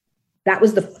 That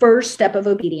was the first step of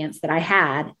obedience that I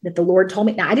had, that the Lord told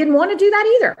me. Now, I didn't want to do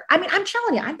that either. I mean, I'm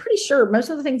telling you, I'm pretty sure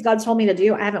most of the things God's told me to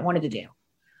do, I haven't wanted to do.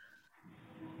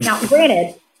 Now,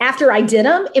 granted, after I did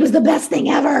them, it was the best thing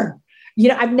ever.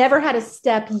 I've never had a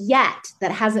step yet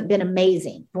that hasn't been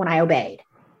amazing when I obeyed.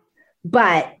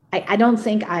 But I don't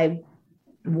think I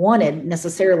wanted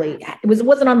necessarily, it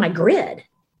wasn't on my grid.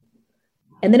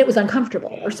 And then it was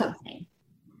uncomfortable or something,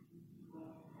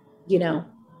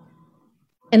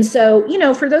 And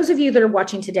so, for those of you that are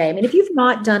watching today, I mean, if you've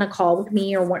not done a call with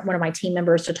me or one of my team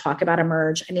members to talk about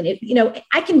Emerge, I mean,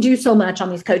 I can do so much on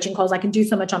these coaching calls. I can do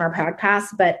so much on our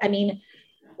podcast, but I mean,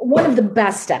 one of the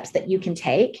best steps that you can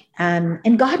take,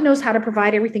 and God knows how to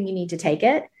provide everything you need to take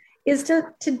it, is to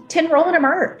enroll in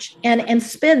Emerge and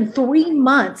spend 3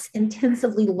 months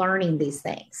intensively learning these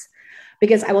things.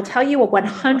 Because I will tell you,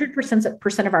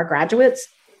 100% of our graduates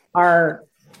are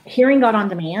hearing God on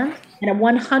demand, and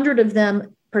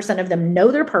 100% of them know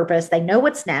their purpose. They know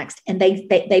what's next, and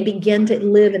they begin to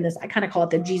live in this, I kind of call it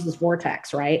the Jesus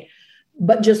vortex, right?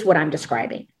 But just what I'm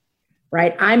describing,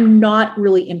 right? I'm not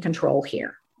really in control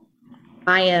here.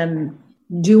 I am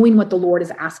doing what the Lord is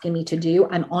asking me to do.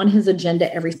 I'm on his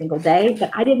agenda every single day,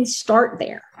 but I didn't start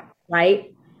there,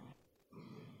 right?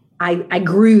 I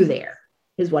grew there,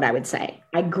 is what I would say.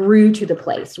 I grew to the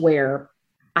place where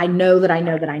I know that I'm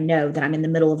in the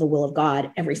middle of the will of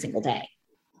God every single day.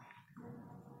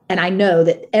 And I know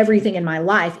that everything in my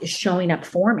life is showing up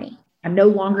for me. I'm no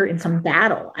longer in some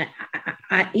battle.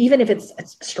 Even if it's a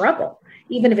struggle,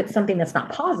 even if it's something that's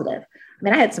not positive. I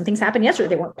mean, I had some things happen yesterday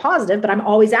that weren't positive, but I'm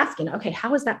always asking, okay,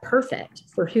 how is that perfect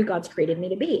for who God's created me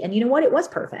to be? And you know what? It was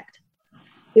perfect.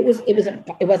 It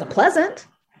wasn't pleasant.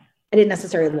 I didn't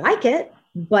necessarily like it,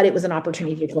 but it was an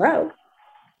opportunity to grow,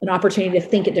 an opportunity to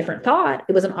think a different thought.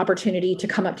 It was an opportunity to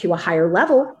come up to a higher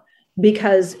level,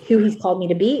 because who he's called me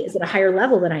to be is at a higher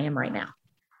level than I am right now.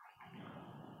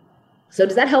 So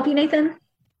does that help you, Nathan?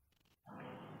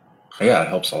 Yeah, it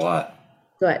helps a lot.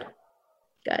 Good.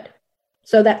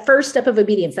 So that first step of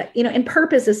obedience, that, and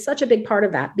purpose is such a big part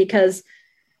of that, because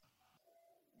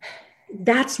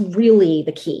that's really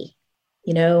the key.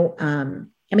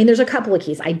 I mean, there's a couple of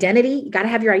keys. Identity, you got to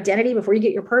have your identity before you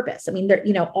get your purpose. I mean,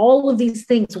 all of these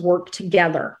things work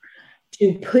together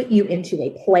to put you into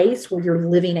a place where you're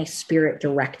living a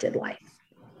spirit-directed life.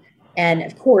 And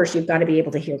of course, you've got to be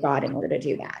able to hear God in order to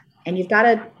do that. And you've got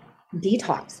to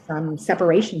detox from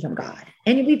separation from God.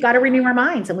 And we've got to renew our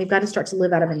minds, and we've got to start to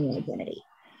live out of a new identity.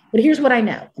 But here's what I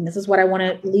know, and this is what I want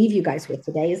to leave you guys with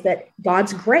today, is that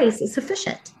God's grace is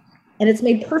sufficient, and it's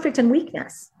made perfect in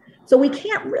weakness. So we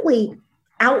can't really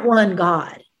outrun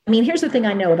God. I mean, here's the thing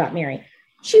I know about Mary.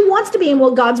 She wants to be in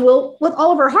God's will with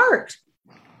all of her heart.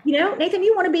 Nathan,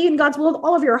 you want to be in God's will with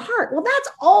all of your heart. Well, that's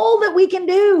all that we can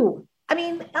do. I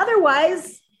mean,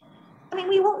 otherwise,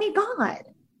 we won't need God.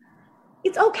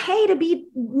 It's okay to be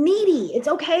needy. It's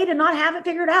okay to not have it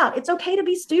figured out. It's okay to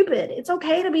be stupid. It's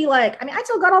okay to be like, I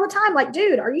tell God all the time, like,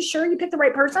 dude, are you sure you picked the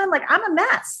right person? Like, I'm a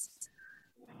mess,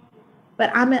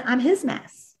 but I'm his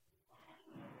mess,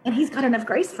 and he's got enough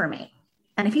grace for me.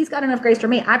 And if he's got enough grace for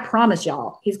me, I promise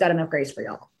y'all, he's got enough grace for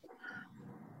y'all.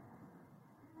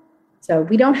 So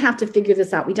we don't have to figure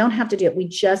this out. We don't have to do it. We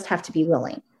just have to be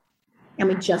willing, and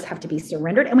we just have to be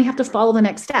surrendered, and we have to follow the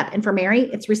next step. And for Mary,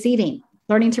 it's receiving.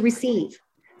 Learning to receive,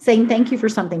 saying thank you for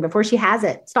something before she has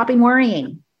it, stopping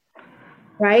worrying,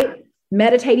 right?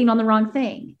 Meditating on the wrong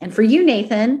thing. And for you,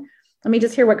 Nathan, let me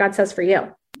just hear what God says for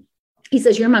you. He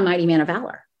says, you're my mighty man of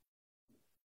valor.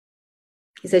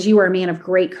 He says, you are a man of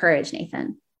great courage,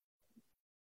 Nathan.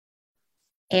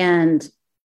 And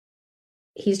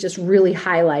he's just really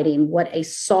highlighting what a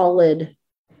solid,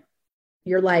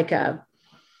 you're like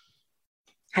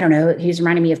I don't know, he's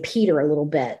reminding me of Peter a little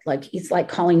bit. Like, he's like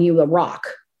calling you a rock.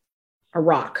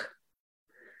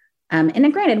 And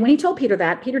then granted, when he told Peter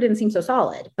that, Peter didn't seem so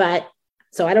solid. But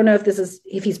so I don't know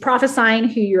if he's prophesying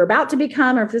who you're about to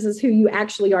become, or if this is who you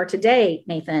actually are today,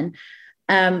 Nathan.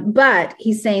 But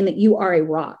he's saying that you are a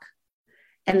rock,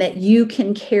 and that you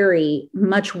can carry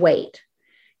much weight.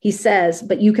 He says,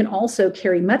 but you can also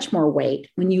carry much more weight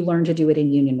when you learn to do it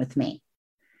in union with me.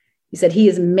 He said, he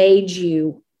has made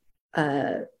you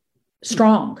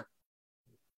strong.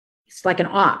 It's like an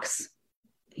ox.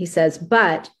 He says,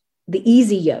 but the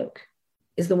easy yoke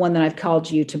is the one that I've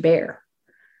called you to bear.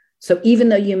 So even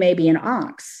though you may be an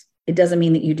ox, it doesn't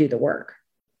mean that you do the work.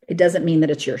 It doesn't mean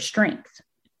that it's your strength.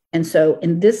 And so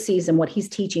in this season, what he's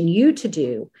teaching you to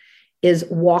do is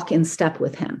walk in step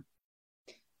with him.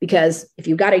 Because if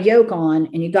you've got a yoke on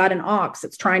and you got an ox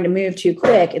that's trying to move too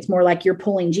quick, it's more like you're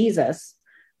pulling Jesus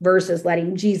versus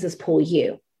letting Jesus pull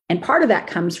you. And part of that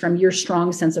comes from your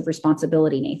strong sense of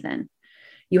responsibility, Nathan.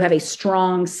 You have a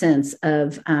strong sense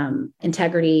of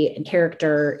integrity and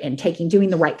character and doing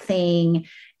the right thing.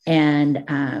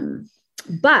 And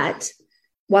but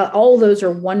while all those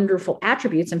are wonderful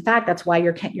attributes, in fact, that's why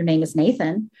your name is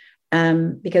Nathan.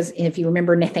 Because if you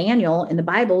remember Nathaniel in the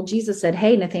Bible, Jesus said,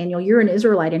 "Hey, Nathaniel, you're an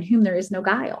Israelite in whom there is no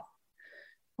guile."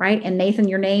 Right? And Nathan,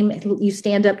 your name, you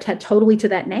stand up totally to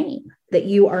that name, that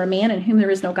you are a man in whom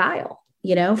there is no guile,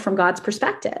 from God's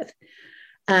perspective.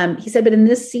 He said, but in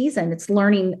this season, it's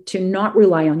learning to not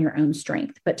rely on your own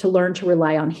strength, but to learn to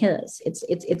rely on his.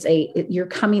 You're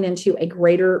coming into a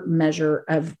greater measure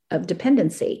of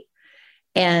dependency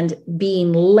and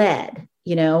being led,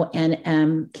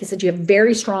 and he said, you have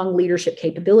very strong leadership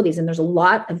capabilities. And there's a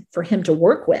lot for him to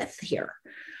work with here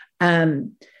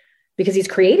because he's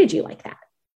created you like that.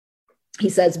 He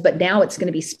says, but now it's going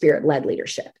to be spirit-led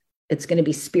leadership. It's going to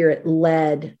be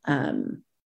spirit-led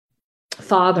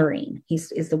fathering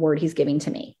is the word he's giving to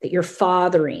me, that you're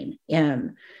fathering,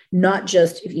 not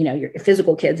just, your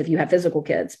physical kids, if you have physical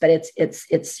kids, but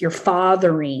it's you're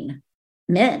fathering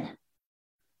men.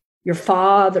 You're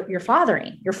fathering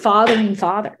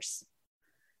fathers,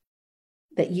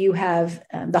 that you have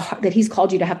that he's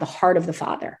called you to have the heart of the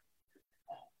Father,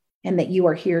 and that you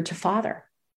are here to father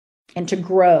and to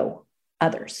grow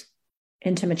others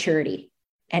into maturity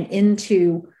and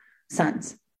into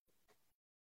sons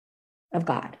of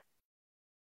God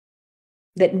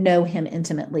that know him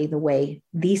intimately the way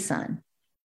the Son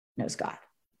knows God.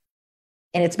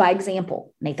 And it's by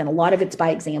example, Nathan. A lot of it's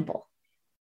by example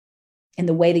in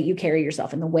the way that you carry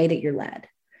yourself, in the way that you're led.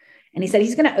 And he said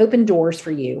he's going to open doors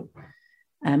for you.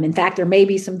 In fact, there may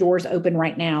be some doors open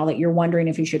right now that you're wondering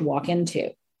if you should walk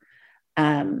into.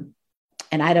 And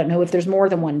I don't know if there's more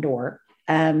than one door.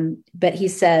 But he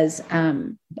says,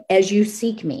 as you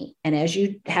seek me and as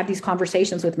you have these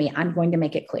conversations with me, I'm going to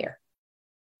make it clear.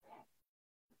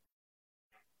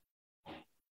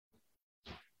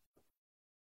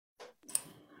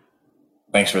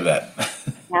 Thanks for that.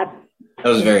 Yep. That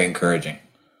was very encouraging.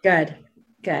 Good.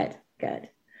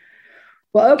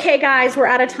 Well, okay, guys, we're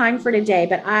out of time for today,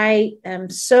 but I am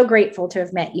so grateful to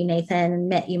have met you, Nathan, and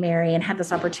met you, Mary, and had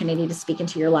this opportunity to speak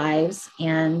into your lives.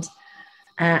 And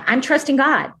I'm trusting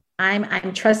God.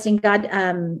 I'm trusting God.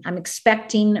 I'm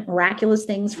expecting miraculous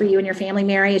things for you and your family,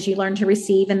 Mary, as you learn to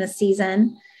receive in this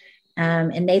season.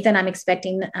 And Nathan, I'm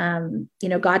expecting,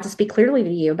 God to speak clearly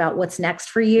to you about what's next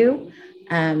for you.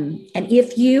 And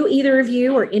if either of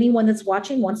you or anyone that's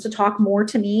watching wants to talk more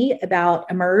to me about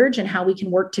Emerge and how we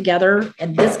can work together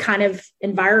in this kind of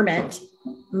environment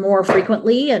more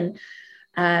frequently, and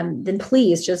then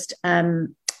please just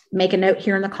make a note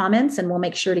here in the comments and we'll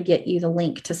make sure to get you the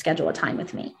link to schedule a time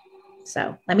with me.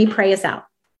 So let me pray us out.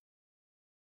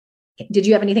 Did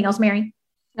you have anything else, Mary?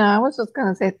 No, I was just going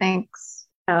to say thanks.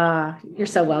 You're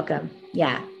so welcome.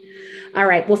 Yeah. All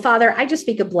right. Well, Father, I just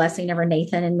speak a blessing over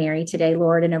Nathan and Mary today,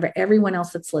 Lord, and over everyone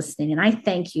else that's listening. And I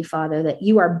thank you, Father, that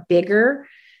you are bigger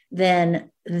than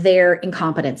their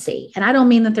incompetency. And I don't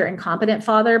mean that they're incompetent,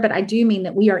 Father, but I do mean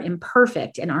that we are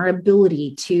imperfect in our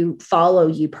ability to follow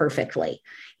you perfectly.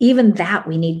 Even that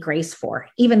we need grace for.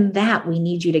 Even that we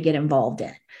need you to get involved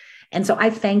in. And so I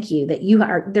thank you that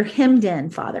they're hemmed in,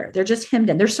 Father. They're just hemmed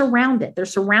in. They're surrounded. They're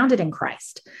surrounded in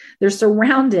Christ. They're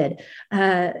surrounded,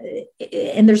 and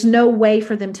there's no way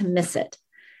for them to miss it.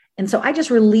 And so I just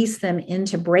release them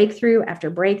into breakthrough after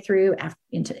breakthrough,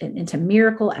 into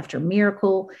miracle after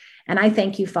miracle. And I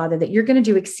thank you, Father, that you're going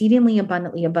to do exceedingly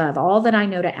abundantly above all that I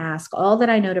know to ask, all that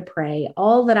I know to pray,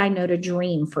 all that I know to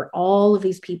dream for all of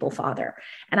these people, Father.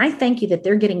 And I thank you that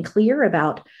they're getting clear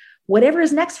about whatever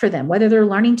is next for them, whether they're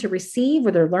learning to receive,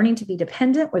 whether they're learning to be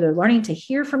dependent, whether they're learning to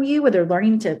hear from you, whether they're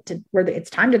learning whether it's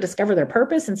time to discover their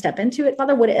purpose and step into it,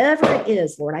 Father, whatever it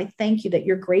is, Lord, I thank you that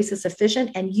your grace is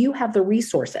sufficient and you have the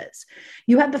resources,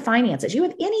 you have the finances, you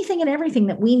have anything and everything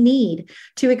that we need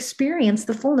to experience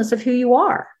the fullness of who you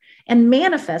are and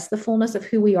manifest the fullness of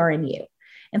who we are in you.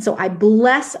 And so I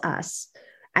bless us.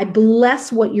 I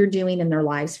bless what you're doing in their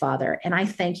lives, Father. And I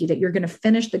thank you that you're going to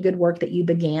finish the good work that you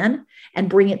began and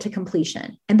bring it to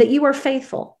completion, and that you are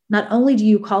faithful. Not only do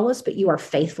you call us, but you are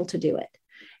faithful to do it.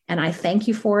 And I thank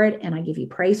you for it. And I give you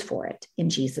praise for it in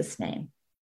Jesus' name.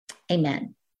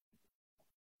 Amen.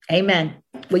 Amen.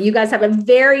 Well, you guys have a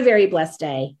very, very blessed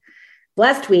day,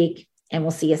 blessed week, and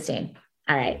we'll see you soon.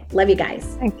 All right. Love you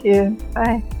guys. Thank you.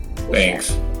 Bye.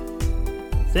 Thanks.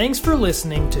 Thanks for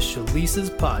listening to Shalisa's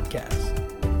podcast.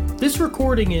 This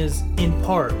recording is, in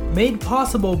part, made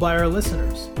possible by our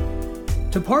listeners.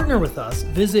 To partner with us,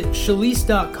 visit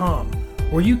Shalise.com,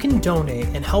 where you can donate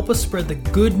and help us spread the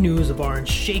good news of our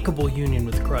unshakable union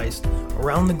with Christ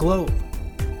around the globe.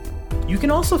 You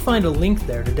can also find a link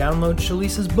there to download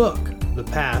Shalisa's book, The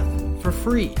Path, for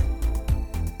free.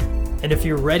 And if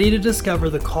you're ready to discover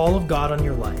the call of God on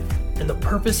your life and the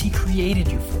purpose He created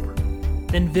you for,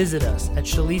 then visit us at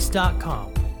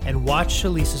Shalise.com and watch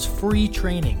Shalisa's free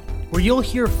training, where you'll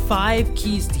hear 5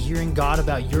 keys to hearing God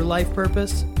about your life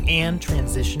purpose and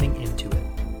transitioning into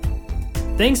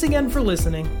it. Thanks again for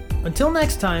listening. Until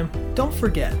next time, don't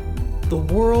forget, the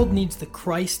world needs the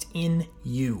Christ in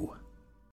you.